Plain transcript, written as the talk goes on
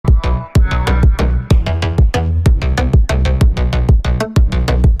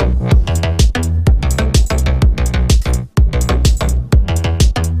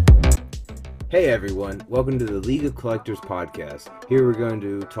Hey everyone, welcome to the League of Collectors podcast. Here we're going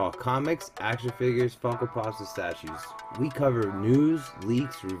to talk comics, action figures, Funko Pops, and statues. We cover news,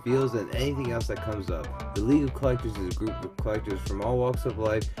 leaks, reveals, and anything else that comes up. The League of Collectors is a group of collectors from all walks of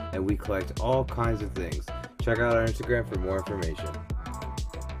life, and we collect all kinds of things. Check out our Instagram for more information.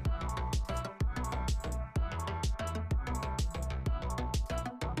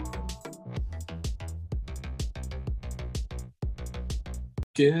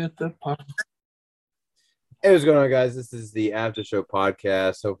 Get the pop. Hey, what's going on, guys? This is the After Show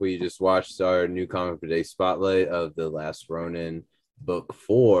podcast. Hopefully you just watched our new comic per day spotlight of the Last Ronin book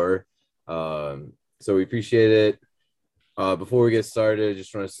 4. So we appreciate it. Before we get started, I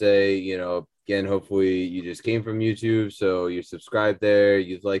just want to say, again, hopefully you just came from YouTube, so you're subscribed there,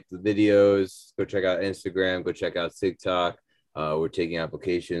 you've liked the videos, go check out Instagram, go check out TikTok. We're taking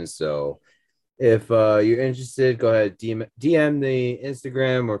applications, so if you're interested, go ahead, DM the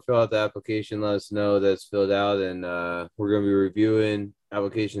Instagram or fill out the application. Let us know that's filled out, and we're going to be reviewing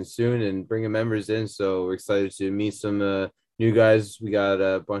applications soon and bringing members in. So we're excited to meet some new guys. We got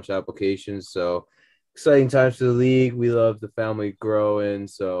a bunch of applications, so exciting times for the league. We love the family growing,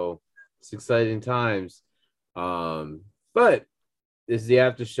 so it's exciting times. But this is the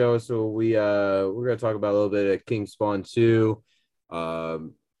after show, so we're going to talk about a little bit of King Spawn 2.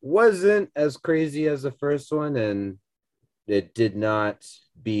 Wasn't as crazy as the first one, and it did not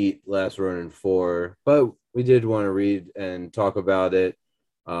beat Last Ronin 4, but we did want to read and talk about it.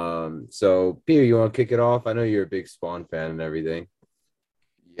 So Peter, you want to kick it off? I know you're a big Spawn fan and everything.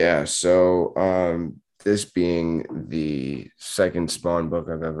 Yeah, so this being the second Spawn book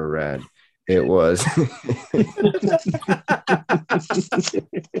I've ever read, it was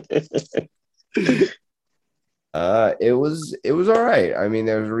it was all right. I mean,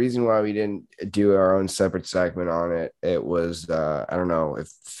 there was a reason why we didn't do our own separate segment on it. It was I don't know if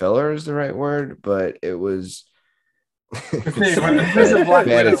filler is the right word, but it was bad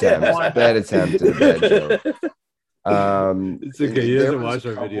attempt at a bad joke. It's okay. He doesn't watch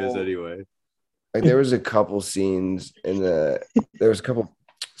our videos anyway. Like, there was a couple scenes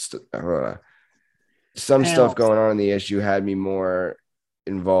some stuff going on in the issue had me more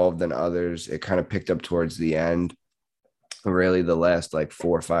involved than others. It kind of picked up towards the end. Really, the last 4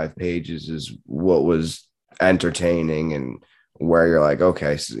 or 5 pages is what was entertaining and where you're like,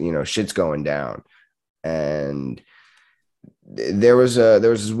 okay, so, shit's going down. And there was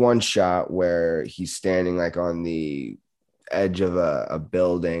this one shot where he's standing on the edge of a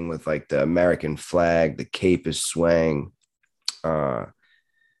building with the American flag. The cape is swaying.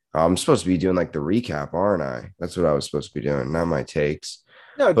 I'm supposed to be doing the recap, aren't I? That's what I was supposed to be doing, not my takes.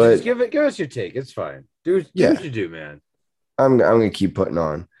 No, but just give us your take. It's fine. Do what you do, man. I'm gonna keep putting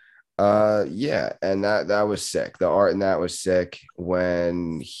on. Yeah, and that was sick. The art in that was sick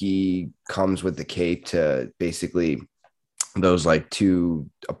when he comes with the cape to basically those 2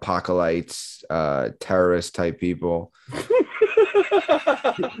 apocalypse terrorist type people.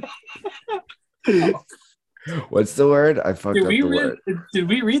 What's the word? I fucked up the word. Did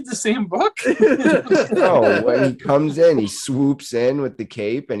we read the same book? No, when he comes in, he swoops in with the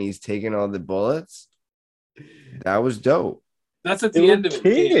cape and he's taking all the bullets. That was dope. That's at the end of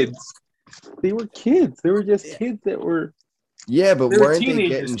kids. They were kids. They were just kids that were. Yeah, but weren't they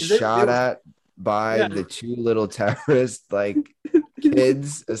getting shot at by the 2 little terrorists,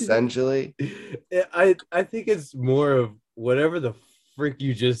 kids, essentially? I think it's more of whatever the frick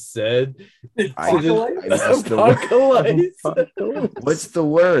you just said. Apocalypse. What's the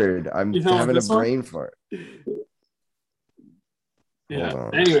word? I'm having a brain fart. Yeah.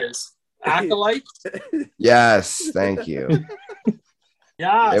 Anyways, acolyte. Yes, thank you.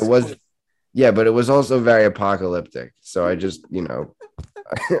 Yeah, it was. Yeah, but it was also very apocalyptic. So I just,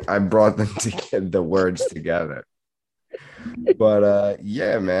 I brought them the words together. But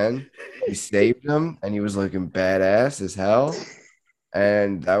yeah, man, he saved him, and he was looking badass as hell.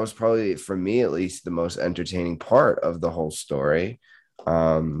 And that was probably, for me at least, the most entertaining part of the whole story.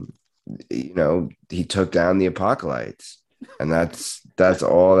 He took down the apocalypse, and that's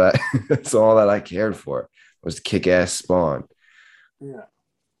all that that's all that I cared for was kick-ass Spawn. Yeah.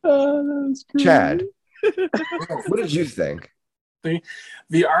 Chad, what did you think?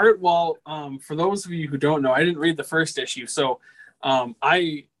 The art, well, for those of you who don't know, I didn't read the first issue, so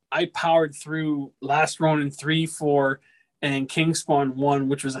I powered through Last Ronin 3, 4, and King Spawn 1,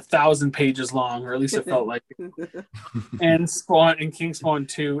 which was 1,000 pages long, or at least it felt like it. and King Spawn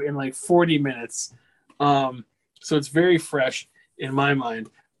 2 in 40 minutes. So it's very fresh in my mind.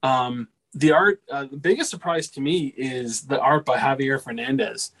 The art, the biggest surprise to me is the art by Javier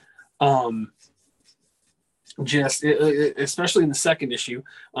Fernandez. just especially in the second issue,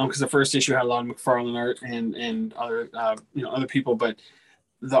 because the first issue had a lot of McFarlane art and other other people, but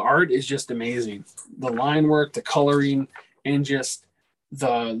the art is just amazing. The line work, the coloring, and just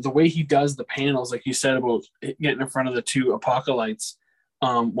the way he does the panels, like you said about getting in front of the two apocalypses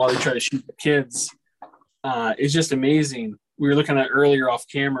while they try to shoot the kids, is just amazing. We were looking at earlier off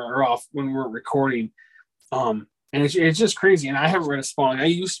camera or off when we were recording. And it's just crazy. And I haven't read a Spawn. I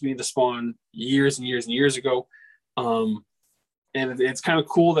used to be into Spawn years and years and years ago. And it's kind of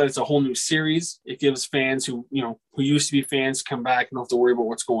cool that it's a whole new series. It gives fans who used to be fans come back and don't have to worry about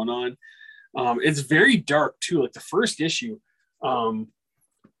what's going on. It's very dark too. Like the first issue, for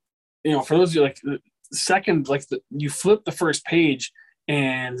those of you like the second, you flip the first page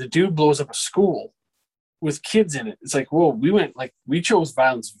and the dude blows up a school with kids in it. It's like, whoa, we chose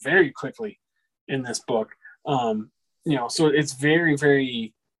violence very quickly in this book. So it's very,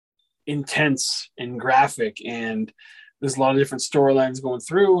 very intense and graphic, and there's a lot of different storylines going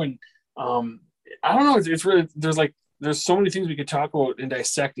through. And I don't know, it's really, there's so many things we could talk about and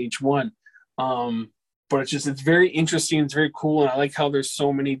dissect each one. But it's very interesting. It's very cool. And I like how there's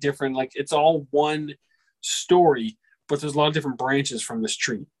so many different, it's all one story, but there's a lot of different branches from this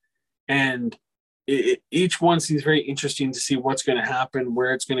tree. And each one seems very interesting to see what's going to happen,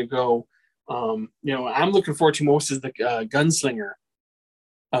 where it's going to go. I'm looking forward to most is the Gunslinger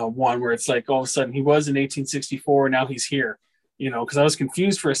one, where it's like all of a sudden he was in 1864, now he's here. Because I was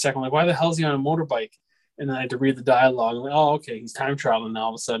confused for a second, like, why the hell is he on a motorbike? And then I had to read the dialogue. I'm like, oh, okay, he's time traveling now. All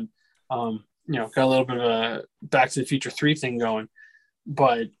of a sudden, got a little bit of a Back to the Future 3 thing going.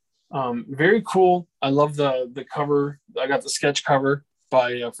 But very cool. I love the cover. I got the sketch cover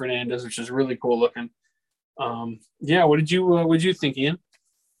by Fernandez, which is really cool looking. What did you think, Ian?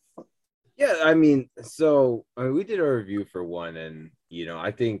 Yeah, we did a review for one, and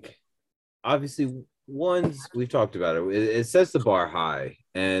I think obviously ones we've talked about it sets the bar high,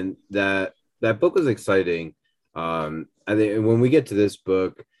 and that book was exciting. I think when we get to this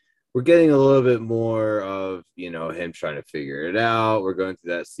book, we're getting a little bit more of him trying to figure it out. We're going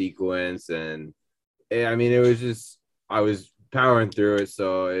through that sequence, and it was just, I was powering through it,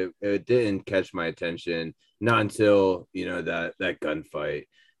 so it didn't catch my attention not until that gunfight.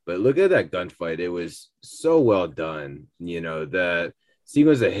 But look at that gunfight. It was so well done. That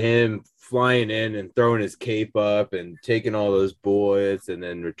sequence of him flying in and throwing his cape up and taking all those bullets and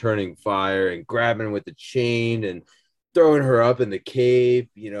then returning fire and grabbing with the chain and throwing her up in the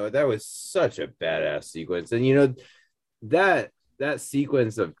cape. That was such a badass sequence. And, that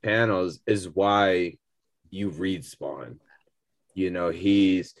sequence of panels is why you read Spawn.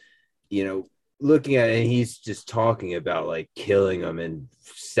 He's, looking at it, and he's just talking about killing him and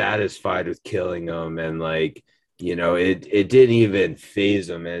satisfied with killing him, and it didn't even phase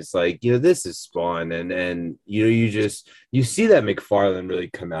him. And it's this is Spawn, and you see that McFarlane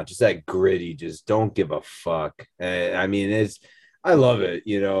really come out, just that gritty, just don't give a fuck. And I love it.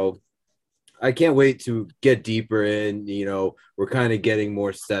 I can't wait to get deeper in. We're kind of getting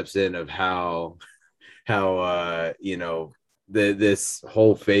more steps in of how this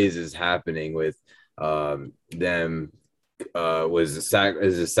whole phase is happening with them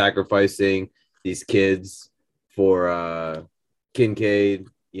sacrificing these kids for Kincaid,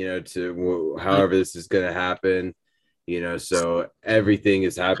 to however this is going to happen, so everything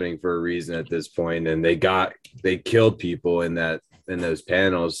is happening for a reason at this point, and they killed people in those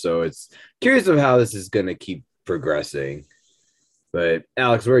panels, so it's curious of how this is going to keep progressing. But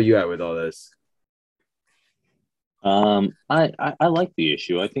Alex, where are you at with all this? I like the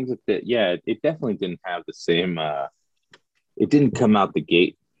issue. I think that it definitely didn't have the same it didn't come out the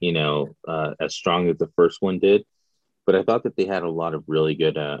gate, as strong as the first one did. But I thought that they had a lot of really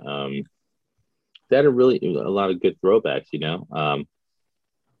good they had a lot of good throwbacks,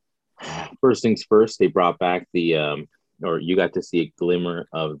 First things first, they brought back or you got to see a glimmer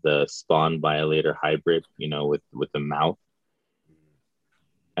of the Spawn Violator hybrid, with the mouth.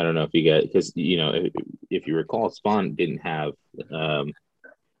 I don't know if you get, because if you recall, Spawn didn't have. I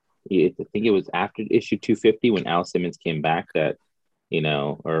think it was after issue 250 when Al Simmons came back that,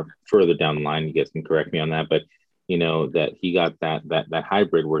 or further down the line, you guys can correct me on that, but that he got that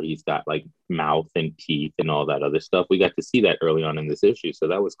hybrid where he's got mouth and teeth and all that other stuff. We got to see that early on in this issue, so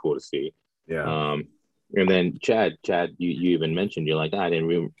that was cool to see. Yeah. And then Chad, you even mentioned, you're like, I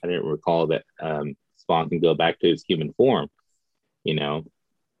didn't recall that Spawn can go back to his human form. No,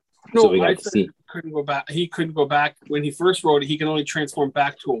 so we got to see. Couldn't go back. He couldn't go back when he first wrote it. He can only transform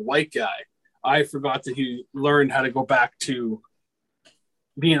back to a white guy. I forgot that he learned how to go back to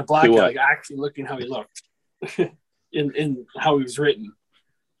being a black guy, actually looking how he looked in how he was written.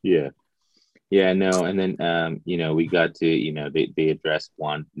 Yeah. Yeah, no, and then we got to they addressed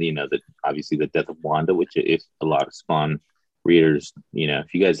Wanda, obviously the death of Wanda, which if a lot of Spawn readers,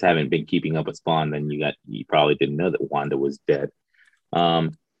 if you guys haven't been keeping up with Spawn, then you probably didn't know that Wanda was dead.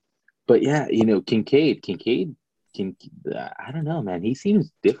 But yeah, Kincaid, I don't know, man. He seems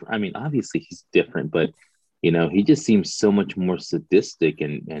different. I mean, obviously he's different, but he just seems so much more sadistic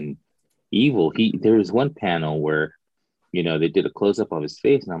and evil. There was one panel where they did a close up of his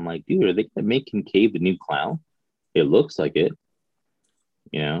face, and I'm like, dude, are they gonna make Kincaid the new clown? It looks like it,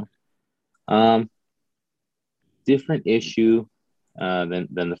 you know. Different issue than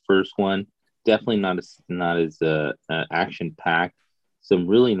the first one. Definitely not as action packed. Some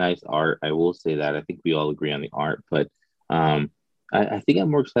really nice art. I will say that. I think we all agree on the art, but I think I'm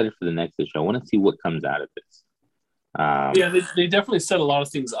more excited for the next issue. I want to see what comes out of this. Yeah, they definitely set a lot of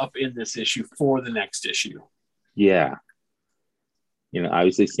things up in this issue for the next issue. Yeah.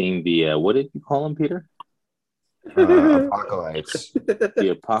 Obviously seeing the what did you call him, Peter? Apocalypse.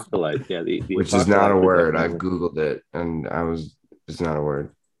 The apocalypse, yeah. The Which is not a word. I've Googled it, and it's not a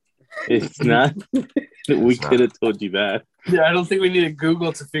word. It's not? We could have told you that. Yeah, I don't think we need a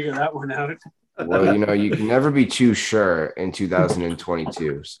Google to figure that one out. Well, you can never be too sure in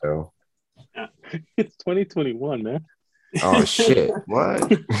 2022, so. It's 2021, man. Oh, shit.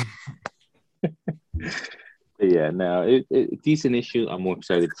 What? Yeah, no, decent issue. I'm more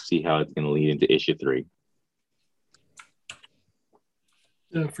excited to see how it's going to lead into issue 3.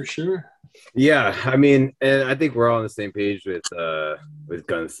 Yeah, for sure. Yeah, I mean, and I think we're all on the same page with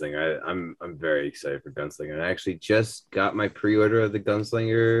Gunslinger. I'm very excited for Gunslinger. And I actually just got my pre-order of the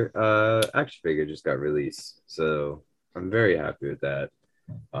Gunslinger action figure just got released, so I'm very happy with that.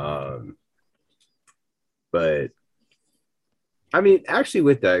 But I mean, actually,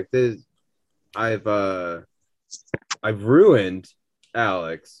 with that, I've ruined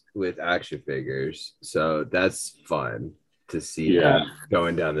Alex with action figures, so that's fun to see him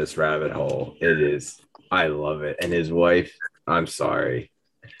going down this rabbit hole. It is. I love it. And his wife, I'm sorry.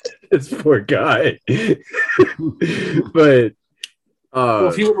 This poor guy. But well,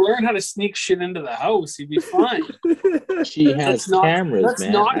 if he would learn how to sneak shit into the house, he'd be fine. She has cameras,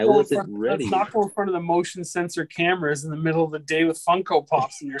 man. I wasn't ready. Let's not go in front of the motion sensor cameras in the middle of the day with Funko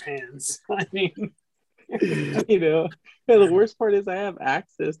Pops in your hands. I mean, the worst part is I have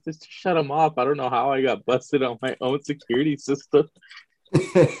access to shut them off. I don't know how I got busted on my own security system.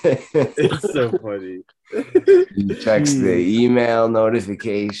 It's so funny. He checks the email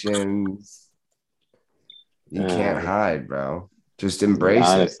notifications. You can't hide, bro. Just embrace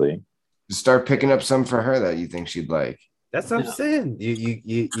it. Just start picking up some for her that you think she'd like. That's what I'm saying.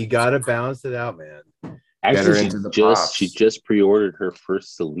 You gotta balance it out, man. Actually, she just pre-ordered her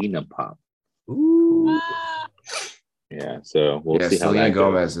first Selena pop. Ooh. Yeah, so we'll see how Selena that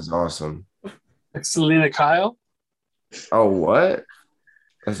Gomez goes. is awesome. Selena Kyle? Oh, what?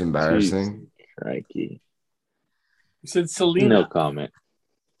 That's embarrassing. Crikey. You said Selena. No comment.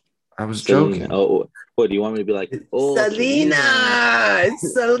 I was joking. Oh, what do you want me to be like? Oh, Selena!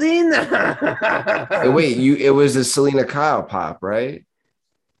 It's Selena! Hey, wait, it was a Selena Kyle pop, right?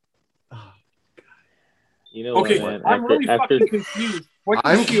 Oh, God. You know okay, what, man? I'm really fucking confused. What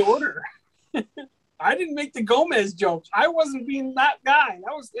did she order? I didn't make the Gomez joke. I wasn't being that guy.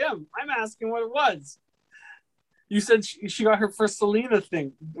 That was him. I'm asking what it was. You said she got her first Selena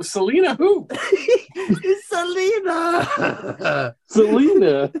thing. Selena who? It's Selena.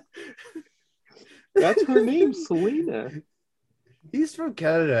 Selena. That's her name, Selena. He's from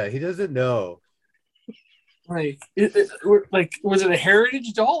Canada. He doesn't know. Like, was it a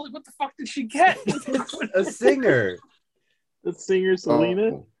heritage doll? Like, what the fuck did she get? A singer. The singer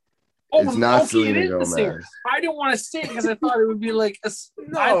Selena. It's not Selena Gomez. I didn't want to say it because I thought it would be like a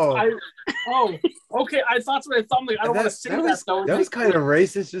no. Okay. I thought what I thought. Like, I don't want to say that though. That was kind of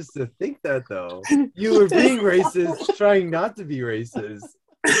racist just to think that though. You were being racist, trying not to be racist.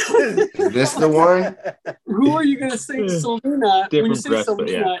 Is this the one? Who are you gonna say Selena? Different when you say breath,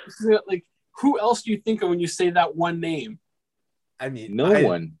 Selena, like who else do you think of when you say that one name? I mean, no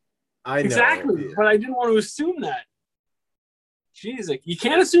one. I know exactly, but I didn't want to assume that. Jeez, like you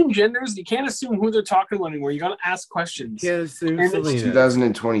can't assume genders. You can't assume who they're talking about anymore. You gotta ask questions. You can't assume Selena. It's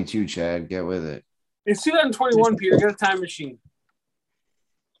 2022, Chad. Get with it. It's 2021, Peter. Get a time machine.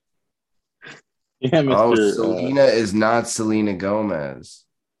 Yeah, Mr. Oh, Selena is not Selena Gomez.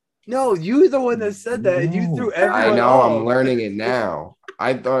 No, you were the one that said that, and you threw everyone I know. off. I'm learning it now.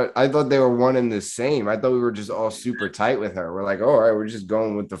 I thought they were one and the same. I thought we were just all super tight with her. We're like, all right, we're just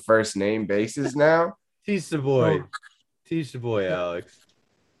going with the first name basis now. Teach the boy. Teach the boy, Alex.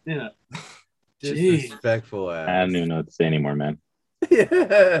 Yeah. Disrespectful ass. I don't even know what to say anymore, man.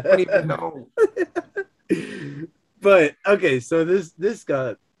 I don't even know. But okay, so this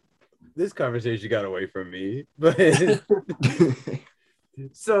conversation got away from me. But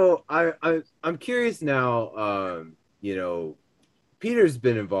so I'm curious now. Peter's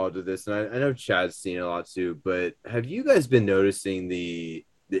been involved with this, and I know Chad's seen it a lot too. But have you guys been noticing the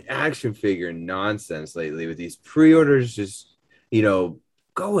action figure nonsense lately with these pre-orders just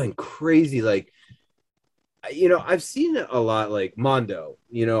going crazy? Like, I've seen it a lot. Like Mondo,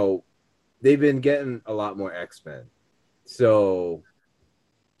 they've been getting a lot more X-Men. So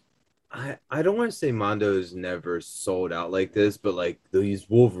I don't want to say Mondo's never sold out like this, but like these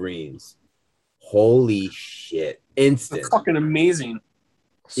Wolverines, holy shit, instant. That's fucking amazing.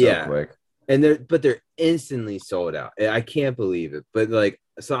 So Yeah. quick. And they're instantly sold out. I can't believe it. But like,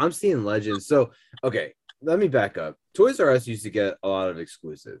 so I'm seeing Legends. So okay, let me back up. Toys R Us used to get a lot of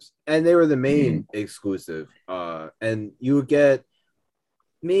exclusives, and they were the main exclusive. And you would get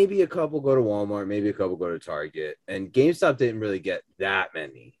maybe a couple go to Walmart, maybe a couple go to Target, and GameStop didn't really get that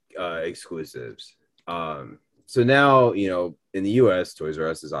many exclusives. So now, in the US, Toys R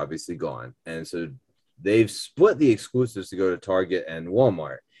Us is obviously gone. And so they've split the exclusives to go to Target and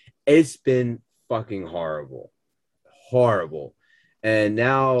Walmart. It's been fucking horrible. Horrible. And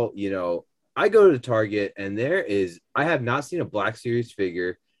now, I go to Target and I have not seen a Black Series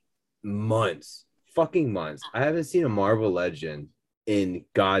figure months, fucking months. I haven't seen a Marvel Legend in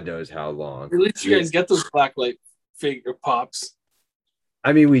God knows how long. At least you guys get those blacklight figure pops.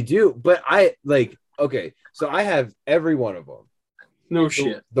 I mean, we do, but okay, so I have every one of them. No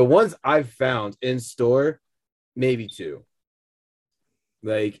shit. The ones I've found in store, maybe two.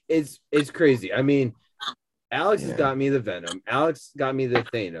 Like, it's crazy. I mean, Alex has got me the Venom. Alex got me the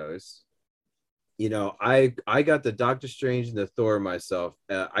Thanos. I got the Doctor Strange and the Thor myself.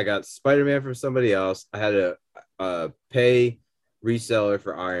 I got Spider-Man from somebody else. I had a pay reseller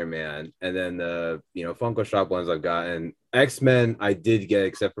for Iron Man, and then the Funko Shop ones I've gotten. X-Men I did get,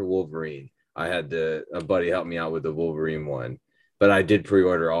 except for Wolverine. I had a buddy help me out with the Wolverine one, but I did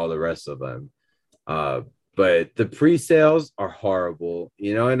pre-order all the rest of them. But the pre-sales are horrible,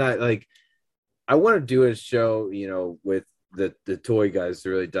 and I want to do a show, with the toy guys to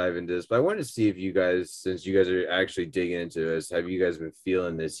really dive into this, but I wanted to see if you guys, since you guys are actually digging into this, have you guys been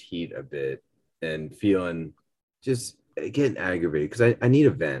feeling this heat a bit and feeling just getting aggravated? Because I need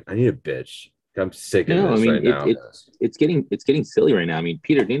a vent. I need a bitch. I'm sick of this right now. It's getting silly right now. I mean,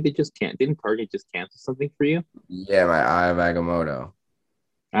 Peter, didn't Target just cancel something for you? Yeah, my Eye of Agamotto.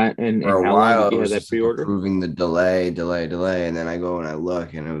 And For a how while, long did you it have was that just pre-order? approving the delay, and then I go and I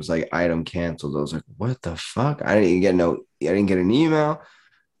look, and it was like item canceled. I was like, "What the fuck?" I didn't get an email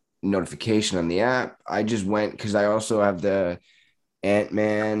notification on the app. I just went because I also have the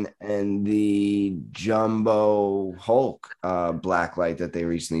Ant-Man and the Jumbo Hulk Blacklight that they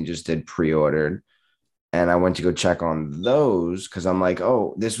recently just did pre-ordered. And I went to go check on those because I'm like,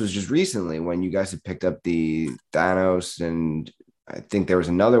 oh, this was just recently when you guys had picked up the Thanos, and I think there was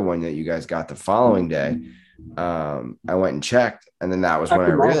another one that you guys got the following day. I went and checked, and then that was when I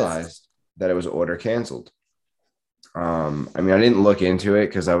realized that it was order canceled. I mean, I didn't look into it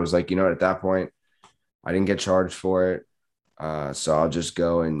because I was like, at that point, I didn't get charged for it. So I'll just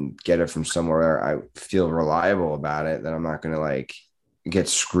go and get it from somewhere I feel reliable about it, that I'm not going to get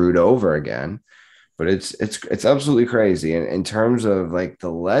screwed over again. But it's absolutely crazy. And in terms of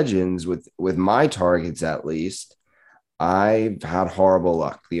the legends with my targets, at least, I've had horrible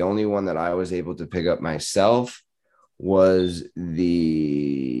luck. The only one that I was able to pick up myself was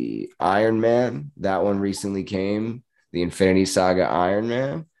the Iron Man. That one recently came, the Infinity Saga Iron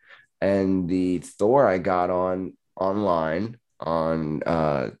Man, and the Thor I got online on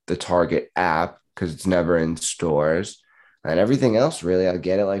the Target app because it's never in stores, and everything else really I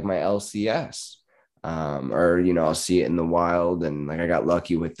get it like my LCS. Or I'll see it in the wild, and I got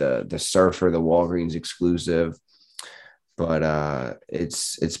lucky with the Surfer, the Walgreens exclusive. But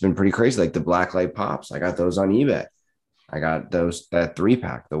it's been pretty crazy. Like the Blacklight pops, I got those on eBay. I got that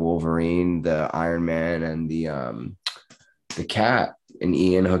 3-pack, the Wolverine, the Iron Man, and the Cat. And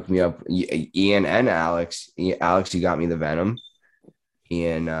Ian hooked me up. Ian and Alex. Alex, you got me the Venom.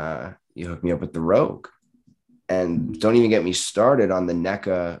 Ian, you hooked me up with the Rogue. And don't even get me started on the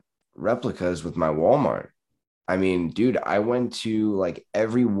NECA replicas with my Walmart. I mean, dude, I went to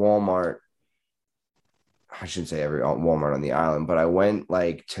every Walmart. I shouldn't say every Walmart on the island, but I went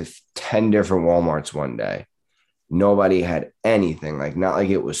to 10 different Walmarts one day. Nobody had anything, not like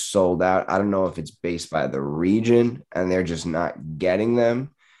it was sold out. I don't know if it's based by the region and they're just not getting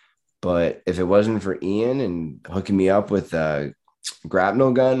them. But if it wasn't for Ian and hooking me up with a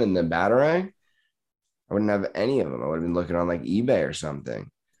grapnel gun and the Batarang, I wouldn't have any of them. I would have been looking on like eBay or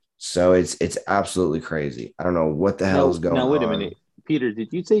something. So it's absolutely crazy. I don't know what the hell is going on. Now, wait a minute. Peter,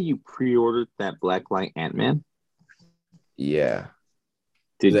 did you say you pre-ordered that Blacklight Ant-Man? Yeah.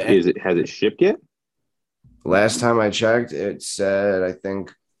 Has it shipped yet? Last time I checked, it said, I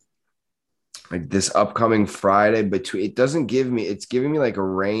think, like this upcoming Friday it's giving me like a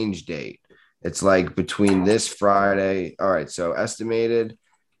range date. It's like between this Friday. All right. So estimated.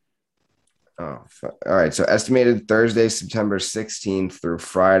 All right. So estimated Thursday, September 16th through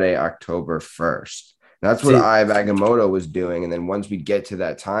Friday, October 1st. That's what Agamotto was doing. And then once we get to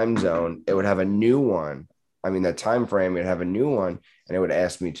that time zone, it would have a new one. I mean, that time frame would have a new one, and it would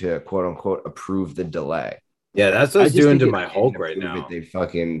ask me to quote unquote approve the delay. Yeah, that's what it's doing to my Hulk right now. They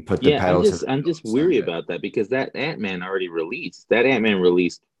fucking put the pedal. I'm just weary about that because that Ant-Man already released. That Ant-Man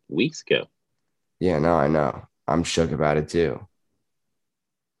released weeks ago. Yeah, no, I know. I'm shook about it too.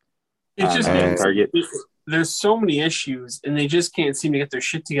 It's just there's so many issues, and they just can't seem to get their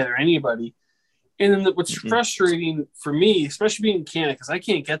shit together. Anybody. And then what's frustrating for me, especially being in Canada, because I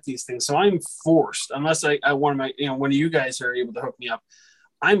can't get these things, so I'm forced, unless I one of you guys are able to hook me up,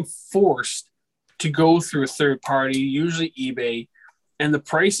 I'm forced to go through a third party, usually eBay, and the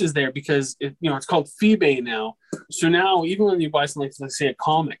price is there because it's called Feebay now. So now even when you buy something like, let's say, a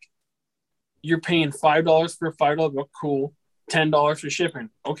comic, you're paying $5 for a $5 book, cool. $10 for shipping,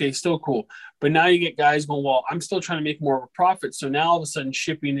 okay, still cool. But now you get guys going, well, I'm still trying to make more of a profit. So now all of a sudden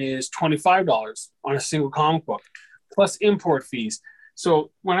shipping is $25 on a single comic book, plus import fees.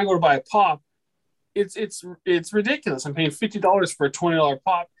 So when I go to buy a pop, it's ridiculous. I'm paying $50 for a $20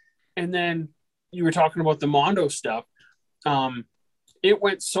 pop. And then you were talking about the Mondo stuff. It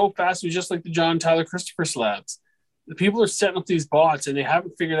went so fast. It was just like the John Tyler Christopher slabs. The people are setting up these bots and they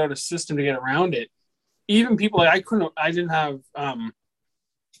haven't figured out a system to get around it. Even people like I didn't have, at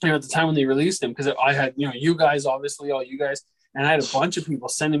the time when they released them, because I had, you guys, obviously, all you guys, and I had a bunch of people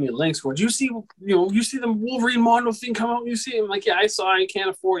sending me links. Well, you see the Wolverine Mondo thing come out? You see it? I'm like, yeah, I saw. I can't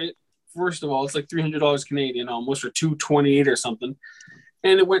afford it. First of all, it's like $300 Canadian, almost, or $228 or something,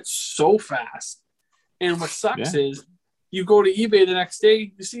 and it went so fast. And what sucks is you go to eBay the next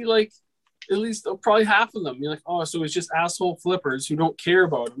day, you see like at least probably half of them. You're like, oh, so it's just asshole flippers who don't care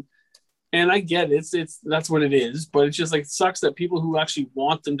about them. And I get it. It's that's what it is. But it's just like, it sucks that people who actually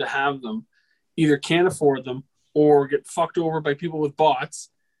want them to have them either can't afford them or get fucked over by people with bots.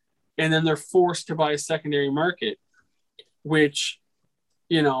 And then they're forced to buy a secondary market, which,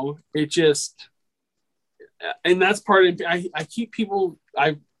 it just, and that's part of, I keep people,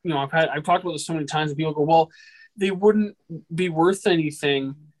 I've talked about this so many times and people go, well, they wouldn't be worth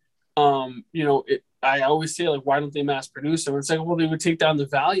anything. I always say, like, why don't they mass produce them? It's like, well, they would take down the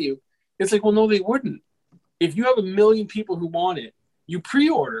value. It's like, well, no, they wouldn't. If you have 1 million people who want it, you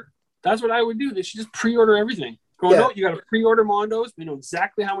pre-order. That's what I would do. They should just pre-order everything. No, you got to pre-order Mondos. We know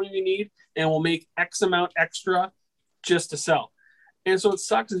exactly how many we need, and we'll make X amount extra just to sell. And so it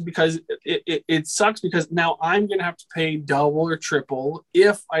sucks because it sucks because now I'm going to have to pay double or triple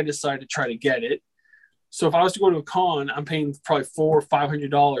if I decide to try to get it. So if I was to go to a con, I'm paying probably $400 or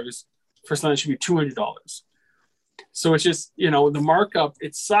 $500 for something that should be $200. So it's just, the markup,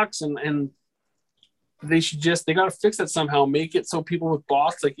 it sucks. And they got to fix that somehow, make it so people with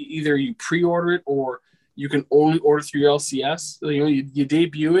bots, like either you pre-order it or you can only order through your LCS. You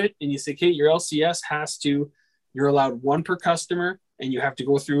debut it and you say, okay, your LCS you're allowed one per customer and you have to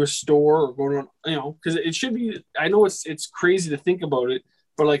go through a store or go to, because it should be, I know it's crazy to think about it,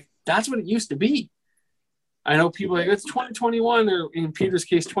 but like, that's what it used to be. I know people are like, it's 2021 or in Peter's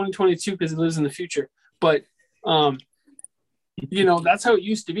case, 2022, because it lives in the future. But, that's how it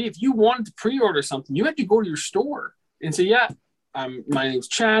used to be. If you wanted to pre-order something, you had to go to your store and say, yeah, my name's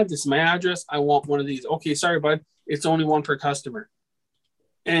Chad. This is my address. I want one of these. Okay, sorry, bud. It's only one per customer.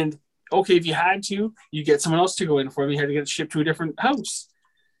 And okay, if you had to, you get someone else to go in for them. You had to get it shipped to a different house.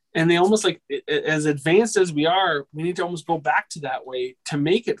 And they almost like, as advanced as we are, we need to almost go back to that way to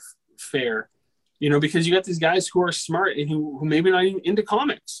make it fair. Because you got these guys who are smart and who maybe not even into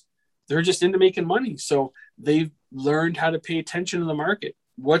comics. They're just into making money. So they've learned how to pay attention to the market.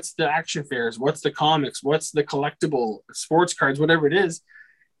 What's the action fairs? What's the comics? What's the collectible sports cards, whatever it is.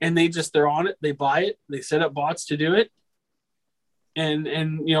 And they're on it. They buy it. They set up bots to do it. And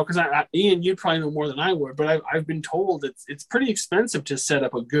because Ian, you'd probably know more than I would, but I've been told it's pretty expensive to set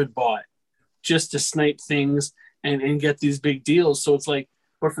up a good bot just to snipe things and get these big deals. So it's like,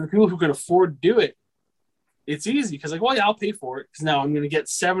 but for the people who can afford to do it, it's easy because like, well, yeah, I'll pay for it because now I'm going to get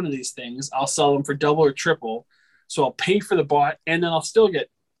 7 of these things. I'll sell them for double or triple. So I'll pay for the bot and then I'll still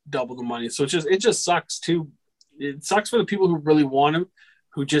get double the money. So it just sucks too. It sucks for the people who really want them,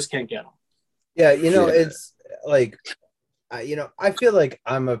 who just can't get them. Yeah, Yeah. it's like I feel like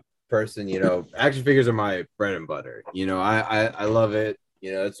I'm a person, action figures are my bread and butter. I love it.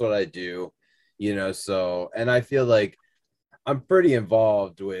 That's what I do. So and I feel like I'm pretty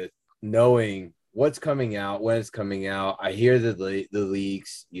involved with knowing what's coming out, when it's coming out. I hear the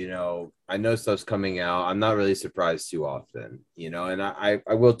leaks, I know stuff's coming out. I'm not really surprised too often, and I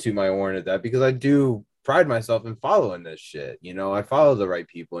will toot my horn at that because I do pride myself in following this shit. I follow the right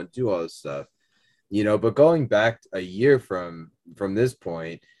people and do all this stuff. But going back a year from this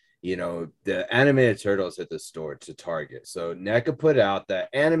point, the animated turtles hit the store to Target. So NECA put out that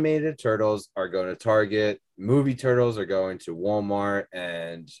animated turtles are going to Target, movie turtles are going to Walmart,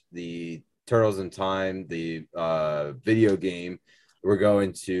 and the Turtles in Time, the video game, we're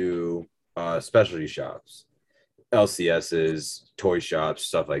going to specialty shops, LCSs, toy shops,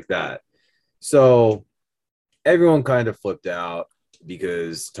 stuff like that. So everyone kind of flipped out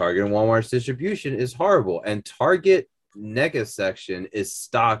because Target and Walmart's distribution is horrible, and Target NECA section is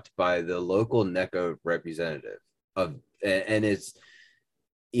stocked by the local NECA representative of, and it's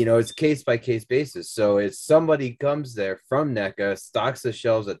case by case basis. So it's somebody comes there from NECA, stocks the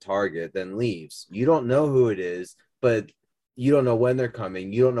shelves at Target, then leaves. You don't know who it is, but you don't know when they're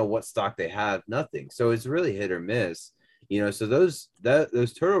coming. You don't know what stock they have. Nothing. So it's really hit or miss. So those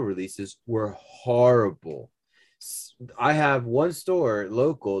turtle releases were horrible. I have one store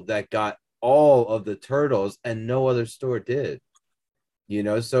local that got all of the turtles and no other store did.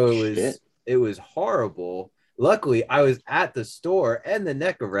 So it was horrible. Luckily, I was at the store and the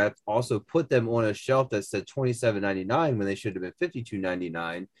NECA rep also put them on a shelf that said $27.99 when they should have been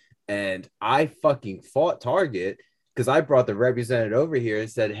 $52.99. And I fucking fought Target because I brought the representative over here and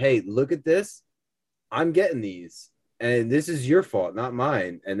said, "Hey, look at this. I'm getting these. And this is your fault, not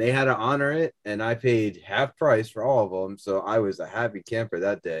mine." And they had to honor it. And I paid half price for all of them. So I was a happy camper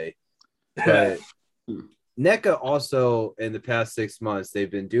that day. But NECA also, in the past 6 months,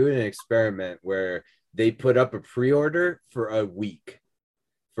 they've been doing an experiment where they put up a pre-order for a week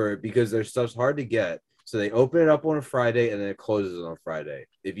because their stuff's hard to get. So they open it up on a Friday and then it closes on Friday.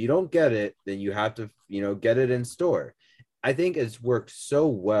 If you don't get it, then you have to, get it in store. I think it's worked so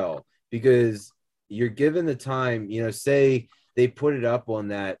well because you're given the time, say they put it up on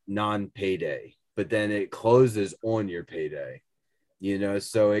that non-payday, but then it closes on your payday,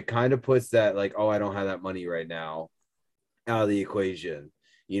 so it kind of puts that like, oh, I don't have that money right now out of the equation,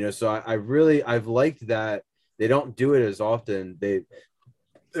 so I've liked that they don't do it as often.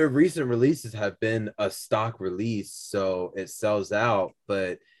 Their recent releases have been a stock release, so it sells out,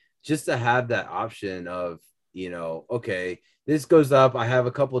 but just to have that option of, okay, this goes up, I have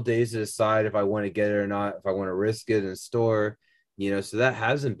a couple of days to decide if I want to get it or not, if I want to risk it in store, so that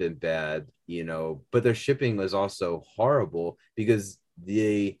hasn't been bad, but their shipping was also horrible because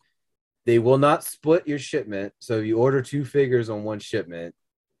they will not split your shipment. So if you order two figures on one shipment,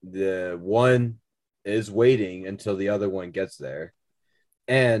 the one is waiting until the other one gets there,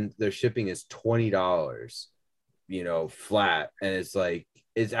 and their shipping is $20, flat. And it's like,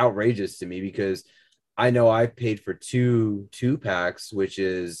 it's outrageous to me because I know I paid for two packs, which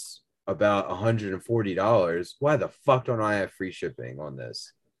is about $140. Why the fuck don't I have free shipping on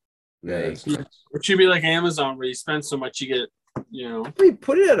this? Yeah, It should be like Amazon where you spend so much you get, we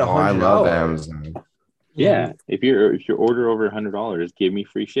put it at $100. I love Amazon. Yeah, if your order over $100, give me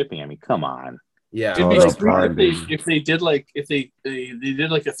free shipping. I mean, come on. Yeah, it'd be like sweet Prime, if they did like if they did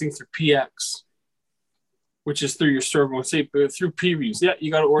like a thing through PX, which is through your store. Going say through previews. Yeah,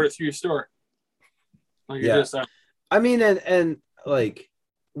 you got to order through your store. Like yeah. I mean, and like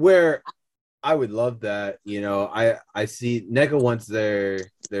where I would love that, I see NECA wants their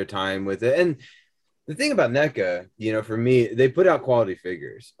time with it. And the thing about NECA, for me, they put out quality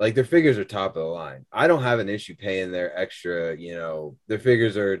figures. Like their figures are top of the line. I don't have an issue paying their extra, their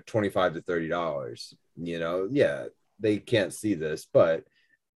figures are $25 to $30. Yeah, they can't see this, but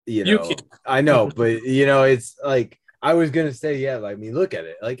You can. I know, but it's like I was gonna say, yeah, like, I mean, look at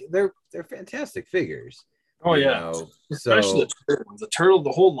it. Like they're fantastic figures. Oh yeah, especially the turtle,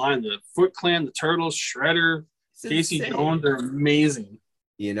 the whole line, the Foot Clan, the Turtles, Shredder, Casey Jones, they're amazing.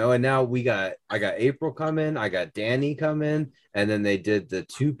 And now I got April coming, I got Danny coming, and then they did the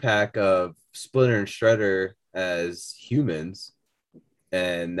 2-pack of Splinter and Shredder as humans,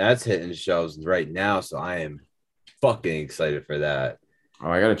 and that's hitting shelves right now. So I am fucking excited for that. Oh,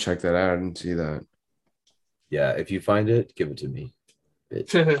 I gotta check that out. I didn't see that. Yeah, if you find it, give it to me.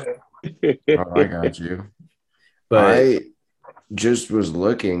 Oh, I got you. But I just was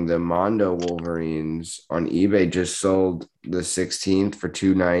looking. The Mondo Wolverines on eBay just sold the 16th for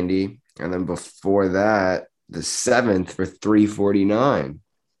 $290, and then before that, the 7th for $349.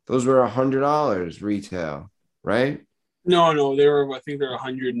 Those were $100 retail, right? No, they were. I think they're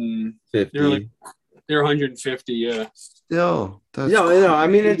 100 and 50. they're 150. Yeah. Still, that's No. I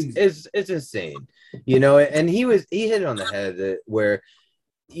mean, crazy. it's insane, you know. And he hit it on the head where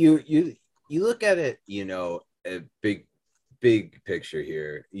you look at it, you know, a big picture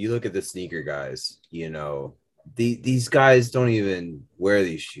here. You look at the sneaker guys, you know, these guys don't even wear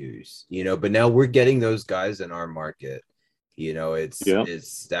these shoes, you know, but now we're getting those guys in our market. You know, it's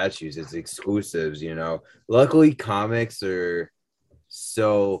statues, it's exclusives, you know. Luckily, comics are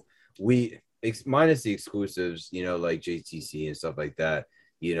so minus the exclusives, you know, like JTC and stuff like that.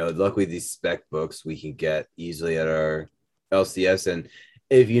 You know, luckily these spec books we can get easily at our LCS, and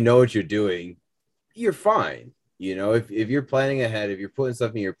if you know what you're doing, you're fine. You know, if you're planning ahead, if you're putting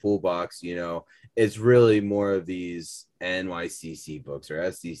stuff in your pool box, you know, it's really more of these NYCC books or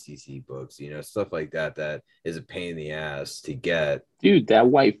SDCC books, you know, stuff like that. That is a pain in the ass to get. Dude, that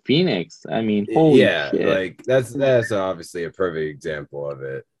White Phoenix. I mean, holy Yeah, shit. like that's obviously a perfect example of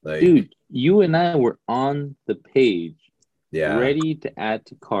it. Like, Dude, you and I were on the page, yeah, ready to add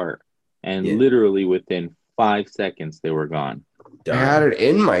to cart, and Yeah. literally within 5 seconds they were gone. I had it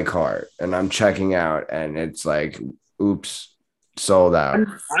in my cart and I'm checking out and it's like, oops, sold out.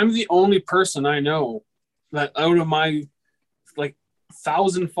 I'm the only person I know that out of my like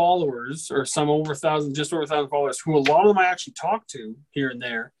 1,000 followers or some over 1,000, just over 1,000 followers, who a lot of them I actually talk to here and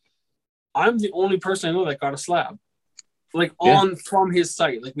there. I'm the only person I know that got a slab, like on from his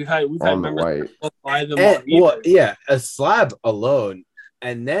site. Like we've had On the members buy them and, on eBay. well, yeah, a slab alone,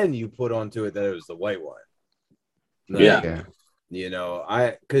 and then you put onto it that it was the white one. Like, Yeah. You know,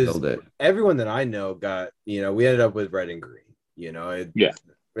 because everyone that I know got, you know, we ended up with red and green. You know, I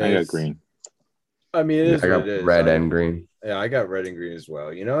got green. I mean, it is I got what it is. red and green. Yeah, I got red and green as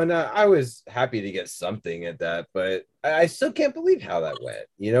well. You know, and I was happy to get something at that, but I still can't believe how that went.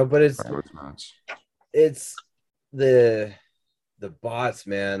 You know, but it's the bots,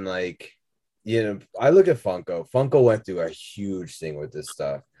 man. Like, you know, I look at Funko. Funko went through a huge thing with this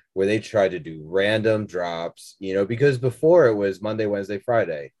stuff where they tried to do random drops, you know, because before it was Monday, Wednesday,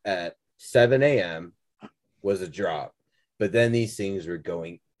 Friday at 7 a.m. was a drop. But then these things were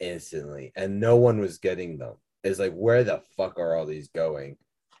going instantly and no one was getting them. It's like, where the fuck are all these going?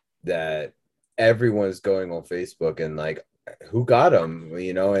 That everyone's going on Facebook and like, who got them?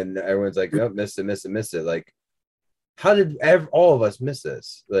 You know, and everyone's like, oh, missed it. Like, how did all of us miss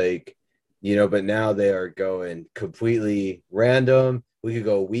this? Like, you know, but now they are going completely random. We could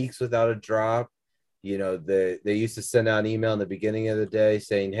go weeks without a drop. You know, they used to send out an email in the beginning of the day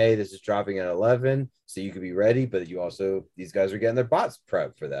saying, hey, this is dropping at 11, so you could be ready. But you also, these guys are getting their bots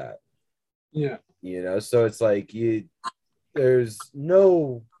prepped for that. Yeah. You know, so it's like there's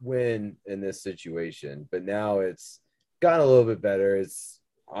no win in this situation. But now it's gotten a little bit better.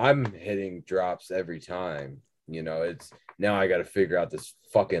 I'm hitting drops every time. You know, it's now I got to figure out this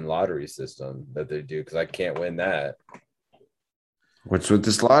fucking lottery system that they do because I can't win that. What's with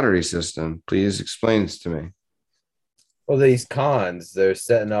this lottery system? Please explain this to me. Well, these cons, they're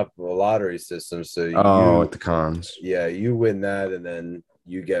setting up a lottery system. So with the cons. Yeah, you win that and then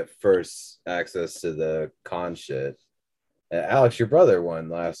you get first access to the con shit. Alex, your brother won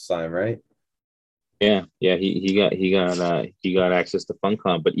last time, right? Yeah. He got access to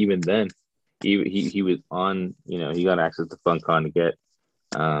FunCon, but even then, he was on. You know, he got access to FunCon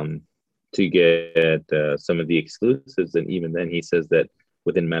to get some of the exclusives, and even then, he says that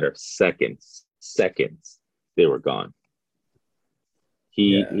within a matter of seconds, they were gone.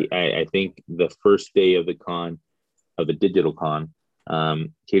 I think the first day of the con, of the digital con,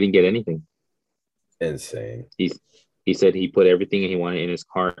 he didn't get anything. Insane. He said he put everything he wanted in his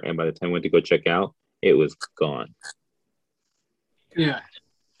cart, and by the time he went to go check out, it was gone. Yeah,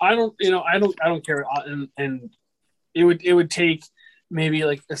 I don't care, and it would take maybe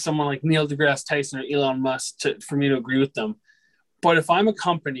like someone like Neil deGrasse Tyson or Elon Musk for me to agree with them. But if I'm a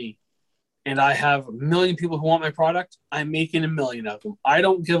company and I have 1 million people who want my product, I'm making 1 million of them. I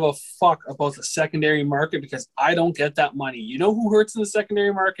don't give a fuck about the secondary market because I don't get that money. You know who hurts in the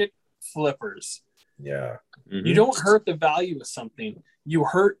secondary market? Flippers. Yeah. Mm-hmm. You don't hurt the value of something. You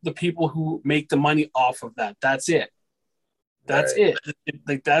hurt the people who make the money off of that. That's it. That's it.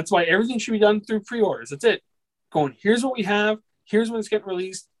 Like, that's why everything should be done through pre-orders. That's it. Going, here's what we have. Here's when it's getting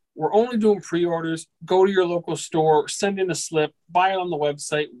released. We're only doing pre-orders. Go to your local store, send in a slip, buy it on the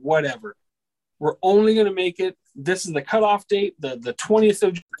website, whatever. We're only going to make it. This is the cutoff date, the 20th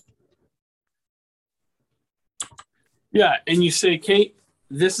of June. Yeah, and you say, Kate,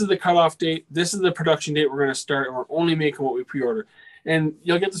 this is the cutoff date. This is the production date we're going to start, and we're only making what we pre-order. And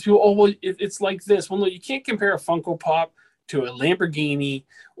you'll get these people, oh, well, it's like this. Well, no, you can't compare a Funko Pop to a Lamborghini,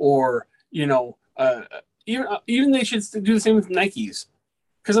 or even they should do the same with Nikes.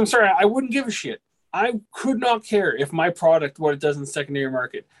 Because I'm sorry, I wouldn't give a shit. I could not care if my product, what it does in the secondary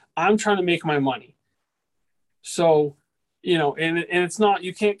market. I'm trying to make my money. So, and it's not,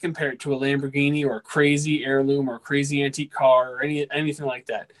 you can't compare it to a Lamborghini or a crazy heirloom or a crazy antique car or anything like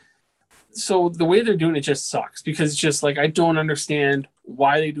that. So the way they're doing it just sucks, because it's just like, I don't understand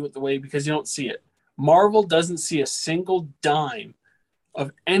why they do it the way, because you don't see it. Marvel doesn't see a single dime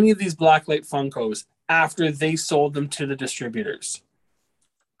of any of these Blacklight Funkos after they sold them to the distributors.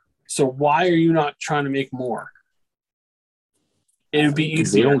 So why are you not trying to make more? It would be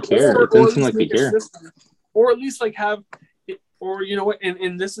easier. They don't care. It doesn't seem like they care. Or at least like have, or you know what?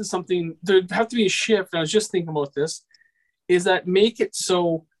 And this is something, there'd have to be a shift. I was just thinking about this. Is that make it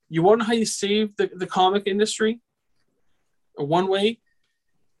so, you want to know how you save the comic industry? One way,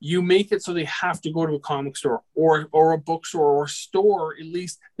 you make it so they have to go to a comic store or a bookstore or a store at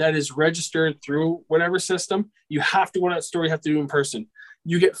least that is registered through whatever system. You have to go to that store. You have to do it in person.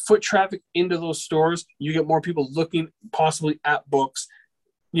 You get foot traffic into those stores. You get more people looking possibly at books,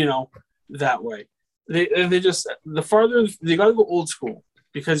 that way. They just, the farther, they got to go old school,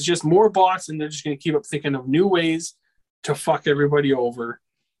 because just more bots, and they're just going to keep up thinking of new ways to fuck everybody over.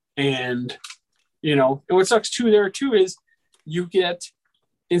 And, and what sucks too is you get,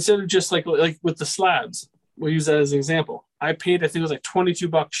 instead of just like with the slabs, we'll use that as an example. I paid, I think it was like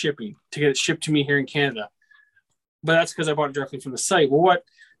 $22 shipping to get it shipped to me here in Canada. But that's because I bought it directly from the site. Well,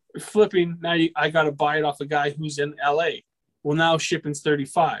 flipping, now I got to buy it off a guy who's in LA. Well, now shipping's